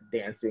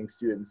non-dancing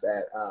students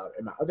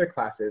in my other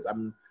classes,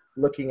 I'm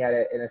looking at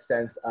it in a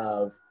sense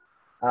of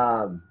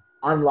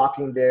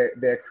unlocking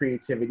their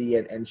creativity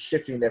and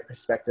shifting their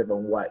perspective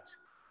on what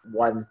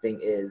one thing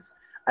is.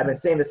 I've been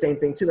saying the same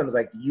thing to them. It's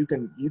like, you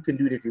can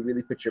do it if you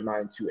really put your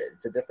mind to it.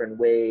 It's a different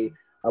way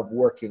of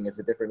working. It's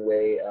a different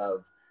way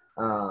of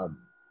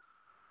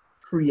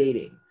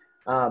creating.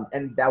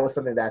 And that was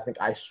something that I think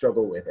I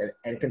struggle with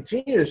and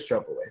continue to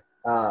struggle with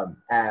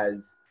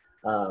as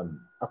a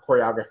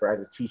choreographer, as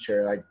a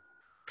teacher, like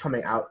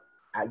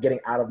getting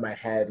out of my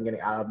head and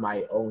getting out of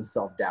my own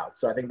self-doubt.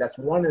 So I think that's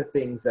one of the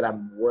things that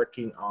I'm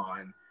working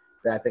on,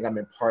 that I think I'm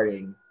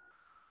imparting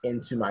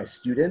into my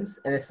students.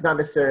 And it's not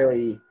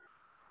necessarily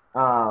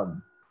a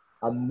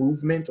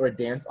movement or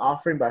dance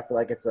offering, but I feel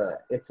like it's a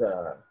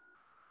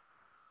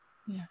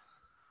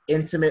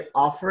intimate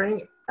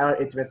offering.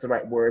 Intimate's the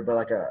right word, but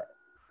like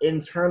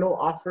internal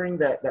offering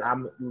that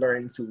I'm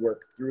learning to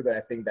work through, that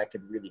I think that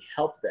could really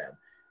help them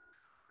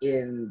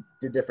in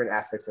the different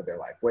aspects of their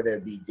life, whether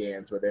it be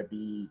dance, whether it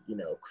be, you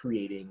know,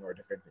 creating or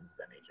different things of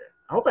that nature.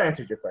 I hope I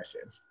answered your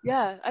question.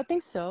 Yeah, I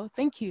think so.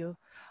 Thank you.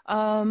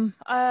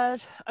 I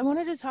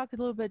wanted to talk a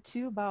little bit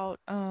too about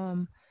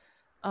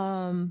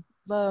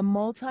the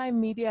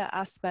multimedia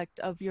aspect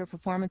of your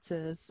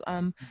performances.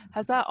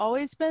 Has that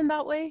always been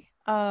that way?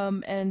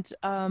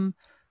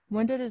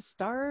 When did it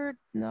start?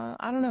 No,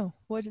 I don't know.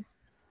 What can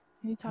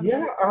you talk about?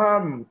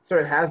 Yeah, so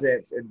it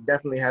hasn't. It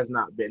definitely has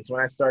not been. So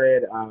when I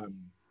started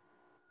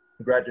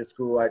graduate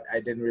school, I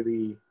didn't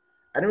really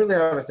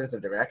have a sense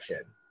of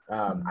direction.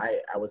 Mhm.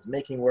 I was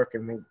making work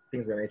and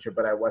things of that nature,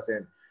 but I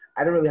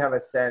didn't really have a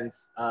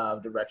sense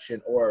of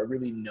direction or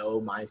really know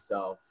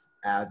myself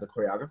as a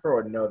choreographer,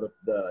 or know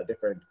the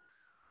different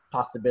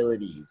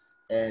possibilities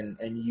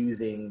and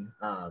using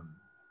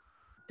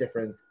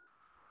different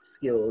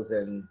skills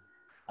and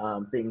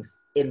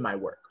things in my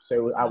work.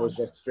 So I was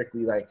just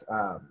strictly like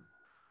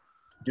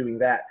doing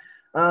that.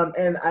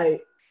 And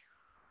I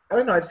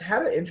don't know, I just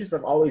had an interest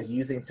of always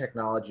using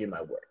technology in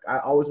my work. I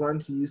always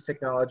wanted to use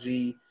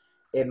technology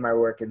in my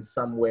work in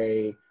some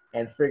way,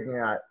 and figuring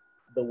out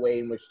the way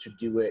in which to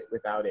do it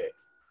without it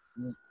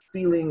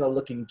feeling or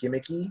looking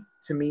gimmicky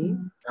to me,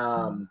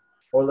 Mhm.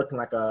 or looking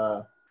like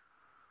a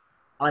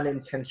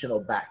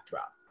unintentional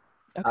backdrop.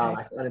 Okay.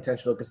 I say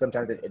unintentional because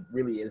sometimes it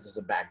really is just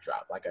a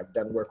backdrop. Like I've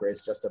done work where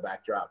it's just a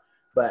backdrop,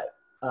 but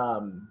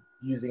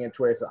using it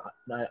to where it's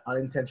an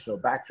unintentional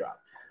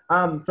backdrop.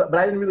 But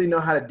I didn't really know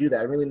how to do that. I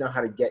didn't really know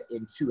how to get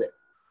into it.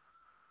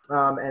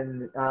 I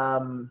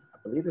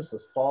believe this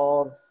was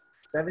fall of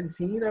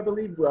 17, I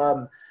believe.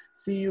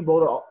 CU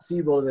Boulder,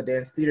 the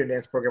dance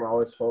program,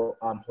 always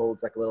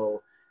holds like a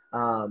little,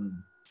 I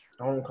don't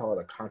want to call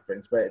it a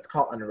conference, but it's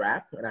called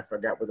Unwrap, and I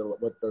forgot what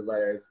the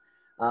letters,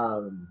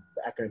 the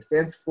acronym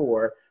stands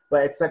for.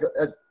 But it's like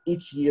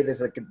each year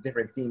there's like a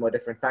different theme or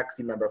different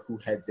faculty member who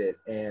heads it,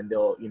 and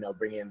they'll, you know,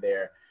 bring in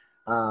their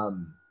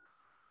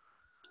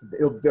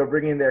they'll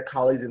bring in their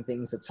colleagues and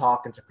things to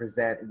talk and to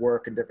present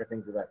work and different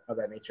things of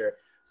that nature.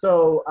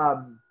 So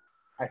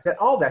I said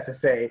all that to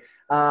say,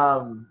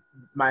 one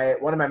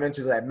of my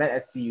mentors that I met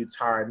at CU,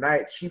 Tara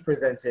Knight, she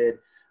presented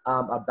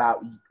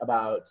about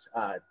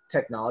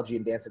technology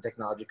and dance and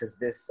technology, because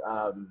this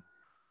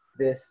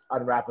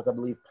Unwrap was, I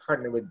believe,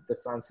 partnered with the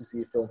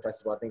Sanssouci Film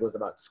Festival. I think it was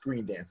about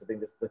screen dance. I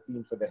think the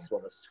theme for this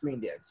one was screen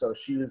dance. So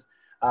she was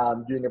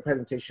doing a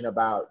presentation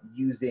about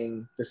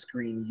using the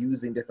screen,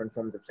 using different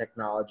forms of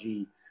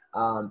technology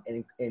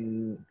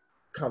in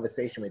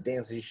conversation with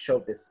dance. So she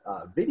showed this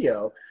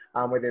video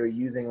where they were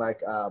using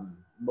like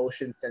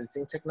motion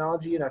sensing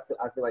technology, and I feel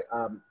like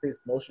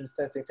motion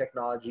sensing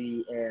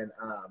technology and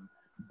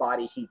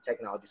body heat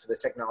technology. So the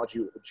technology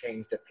would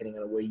change depending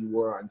on where you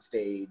were on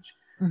stage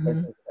and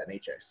Mm-hmm. things of that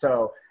nature.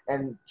 So,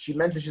 and she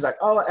mentioned, she's like,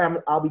 "Oh,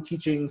 I'll be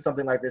teaching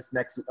something like this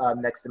next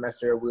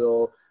semester.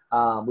 We'll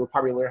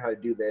probably learn how to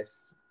do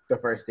this the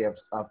first day of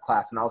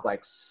class." And I was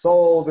like,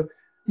 "Sold."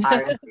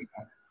 I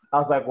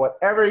was like,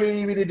 "Whatever you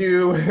need me to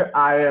do,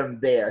 I am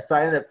there." So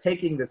I ended up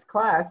taking this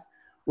class,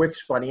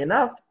 which, funny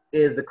enough,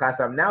 is the class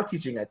I'm now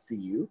teaching at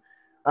CU.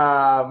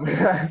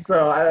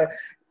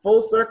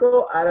 Full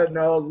circle, I don't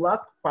know,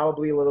 luck,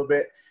 probably a little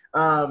bit.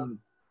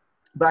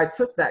 But I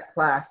took that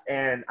class,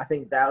 and I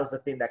think that was the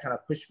thing that kind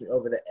of pushed me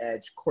over the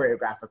edge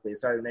choreographically. It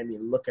started to make me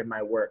look at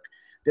my work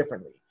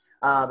differently.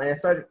 And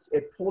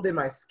it pulled in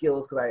my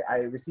skills, because I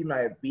received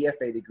my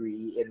BFA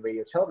degree in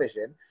radio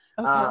television,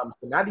 Okay. so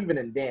not even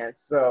in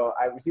dance. So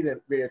I received it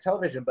in radio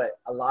television, but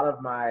a lot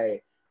of my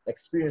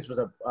experience was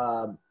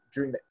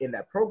in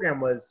that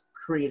program was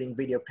creating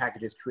video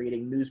packages,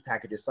 creating news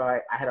packages. So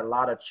I had a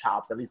lot of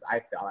chops, at least I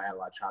felt I had a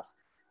lot of chops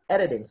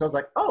editing. So I was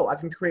like, oh, I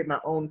can create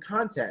my own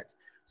content.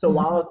 So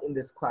while I Mm-hmm. was in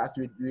this class,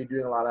 we were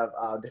doing a lot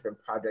of different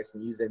projects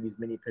and using these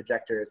mini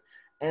projectors.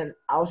 And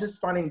I was just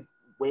finding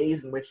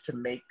ways in which to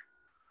make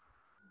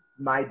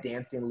my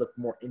dancing look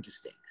more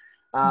interesting.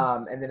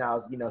 And then I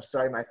was,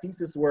 starting my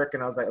thesis work,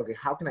 and I was like, okay,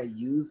 how can I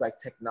use like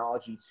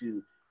technology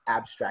to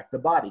abstract the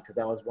body? Because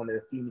that was one of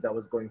the themes I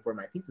was going for in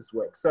my thesis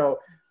work. So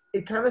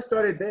it kind of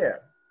started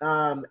there.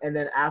 And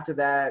then after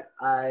that,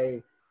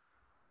 I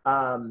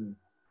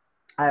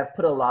have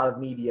put a lot of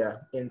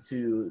media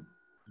into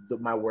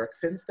my work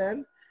since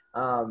then.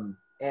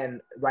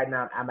 And right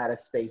now I'm at a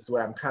space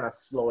where I'm kind of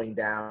slowing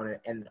down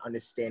and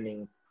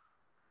understanding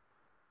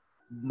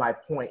my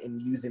point in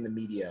using the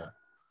media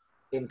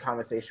in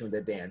conversation with the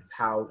dance,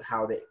 how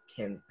they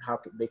can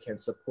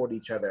support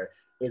each other.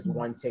 Is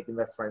one taking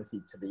the front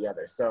seat to the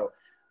other? So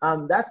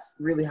that's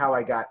really how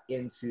I got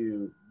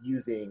into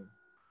using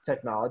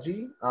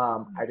technology.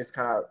 I just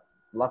kind of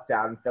lucked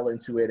out and fell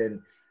into it,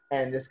 and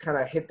just kind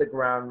of hit the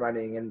ground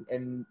running,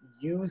 and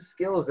use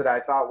skills that I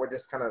thought were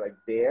just kind of like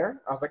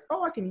there. I was like,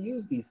 oh, I can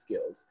use these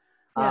skills.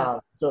 Yeah.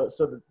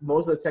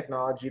 Most of the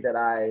technology that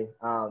I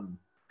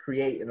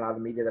create, and a lot of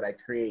the media that I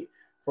create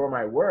for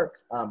my work,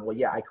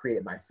 I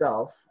created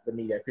myself, the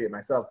media I created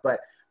myself,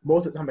 but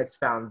most of the time it's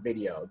found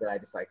video that I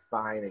just like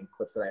find, and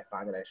clips that I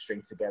find that I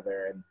string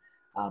together.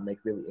 make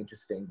really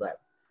interesting. But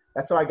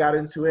that's how I got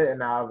into it, and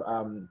now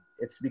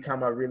it's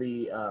become a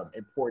really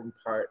important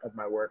part of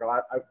my work,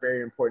 a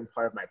very important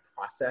part of my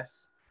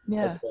process,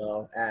 as Yeah.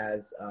 well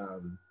as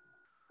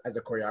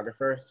a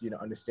choreographer. So,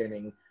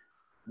 understanding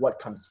what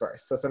comes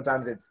first. So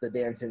sometimes it's the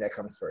dancing that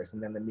comes first,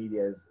 and then the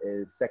media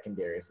is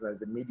secondary. Sometimes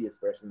the media is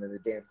first, and then the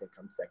dancing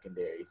comes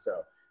secondary.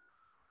 So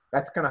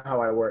that's kind of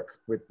how I work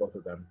with both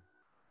of them.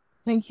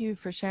 Thank you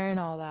for sharing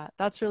all that.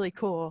 That's really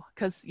cool.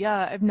 Cause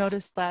yeah, I've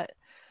noticed that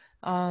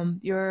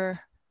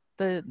your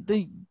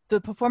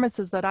the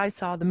performances that I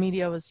saw, the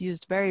media was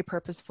used very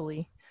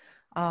purposefully.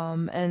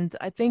 And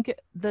I think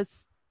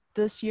this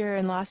year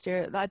and last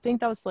year, I think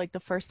that was like the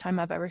first time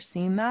I've ever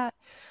seen that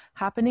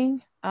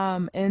happening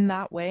in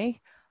that way.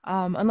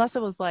 Unless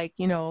it was like,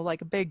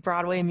 like a big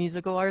Broadway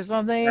musical or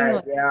something. Right.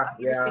 Like Yeah. I've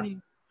never Yeah.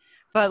 seen,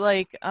 but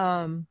like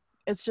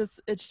it's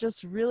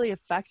just really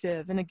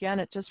effective. And again,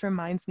 it just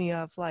reminds me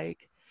of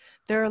like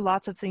there are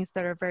lots of things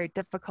that are very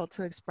difficult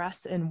to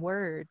express in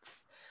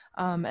words.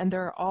 And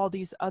there are all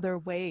these other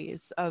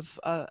ways of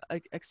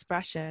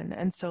expression.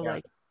 And so Yeah.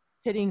 like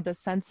hitting the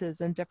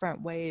senses in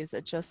different ways,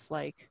 it just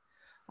like,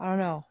 I don't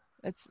know.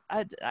 It's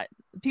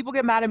people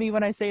get mad at me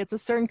when I say it's a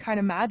certain kind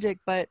of magic,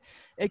 but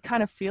it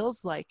kind of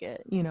feels like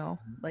it,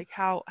 like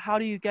how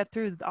do you get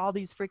through all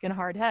these freaking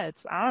hard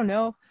heads? I don't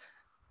know.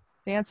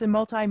 Dance in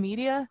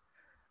multimedia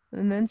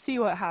and then see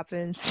what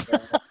happens.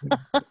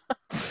 Yeah.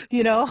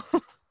 you know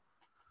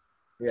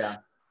Yeah.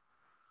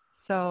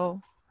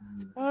 so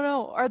I don't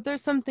know, are there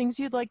some things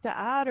you'd like to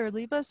add or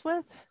leave us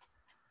with?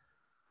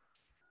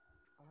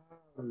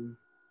 Um,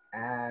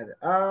 add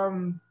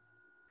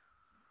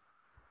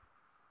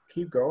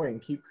keep going,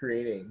 keep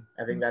creating.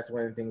 I think that's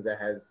one of the things that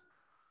has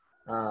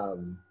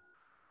um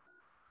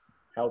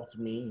helped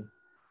me,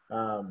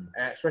 and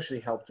especially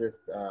helped with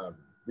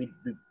we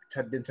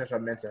didn't touch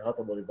on mental health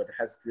a little bit, but it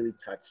has really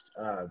touched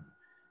and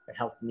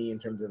helped me in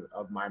terms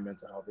of my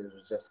mental health. It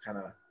was just kind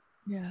of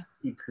Yeah.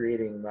 keep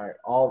creating.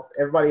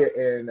 Everybody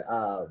in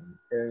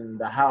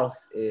the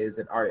house is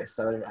an artist.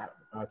 So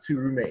I have two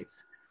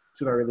roommates,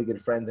 two of my really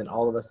good friends, and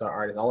all of us are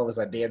artists. All of us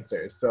are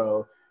dancers.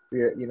 So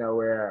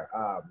we're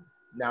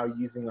now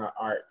using our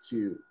art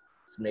to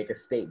make a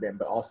statement,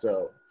 but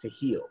also to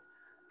heal,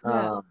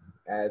 Yeah. um,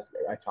 as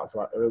I talked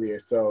about earlier.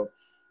 So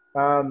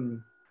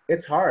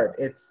it's hard.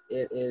 It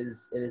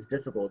is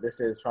difficult. This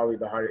is probably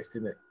the hardest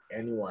thing that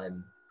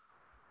anyone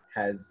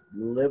has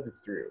lived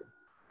through.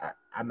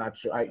 I'm not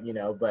sure,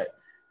 but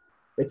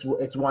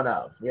it's one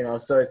of,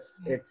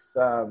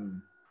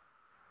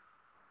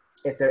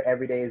 so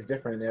every day is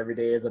different and every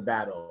day is a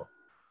battle.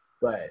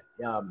 But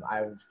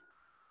I've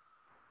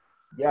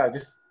yeah,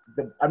 just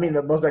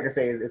the most I can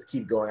say is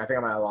keep going. I think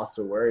I'm at a loss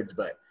for words,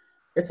 but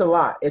it's a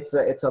lot. It's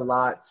a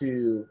lot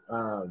to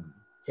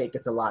take.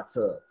 It's a lot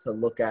to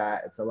look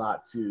at. It's a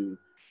lot to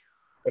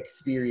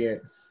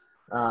experience.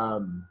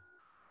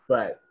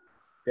 But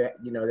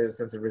there's a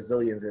sense of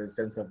resilience. There's a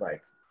sense of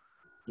like,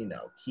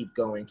 keep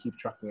going, keep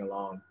trucking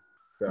along.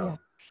 So Yeah.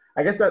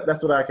 I guess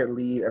that's what I could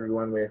leave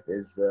everyone with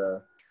is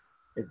the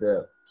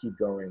keep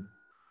going.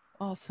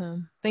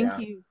 Awesome. Thank Yeah.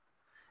 you.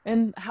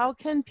 And how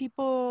can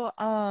people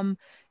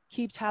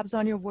keep tabs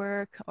on your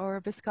work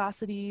or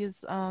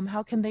viscosities?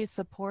 How can they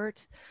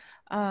support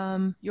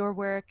your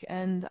work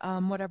and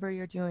whatever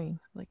you're doing?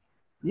 Like,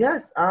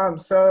 Yes.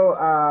 So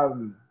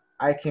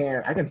I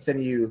can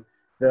send you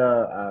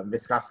the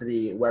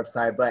viscosity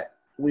website, but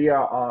we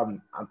are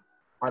on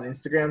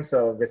Instagram.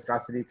 So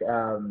viscosity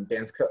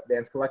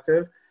dance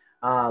collective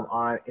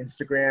on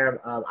Instagram.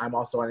 I'm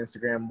also on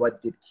Instagram.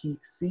 What did Keith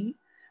see?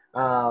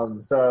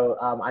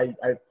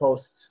 I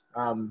post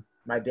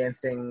my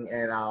dancing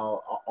and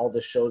all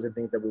the shows and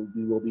things that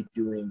we will be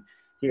doing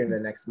here in the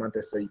next month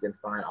or so. You can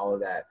find all of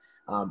that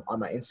on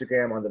my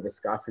Instagram, on the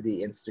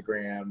viscosity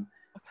Instagram.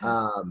 okay.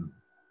 Um,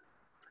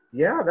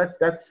 yeah, that's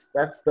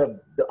the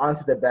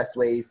honestly the best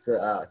ways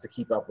to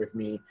keep up with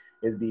me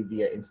is be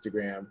via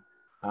Instagram.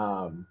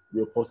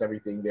 We'll post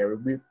everything there.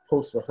 We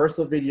post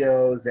rehearsal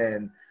videos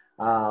and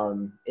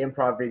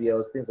improv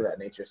videos, things of that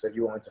nature. So if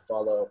you want to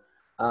follow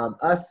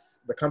us,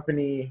 the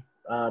company,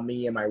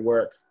 me, and my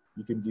work,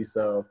 you can do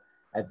so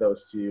at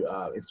those two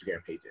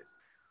Instagram pages.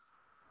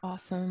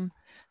 Awesome.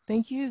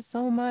 Thank you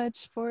so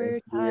much for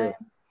Thank your time. you.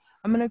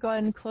 I'm going to go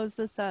ahead and close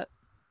this up.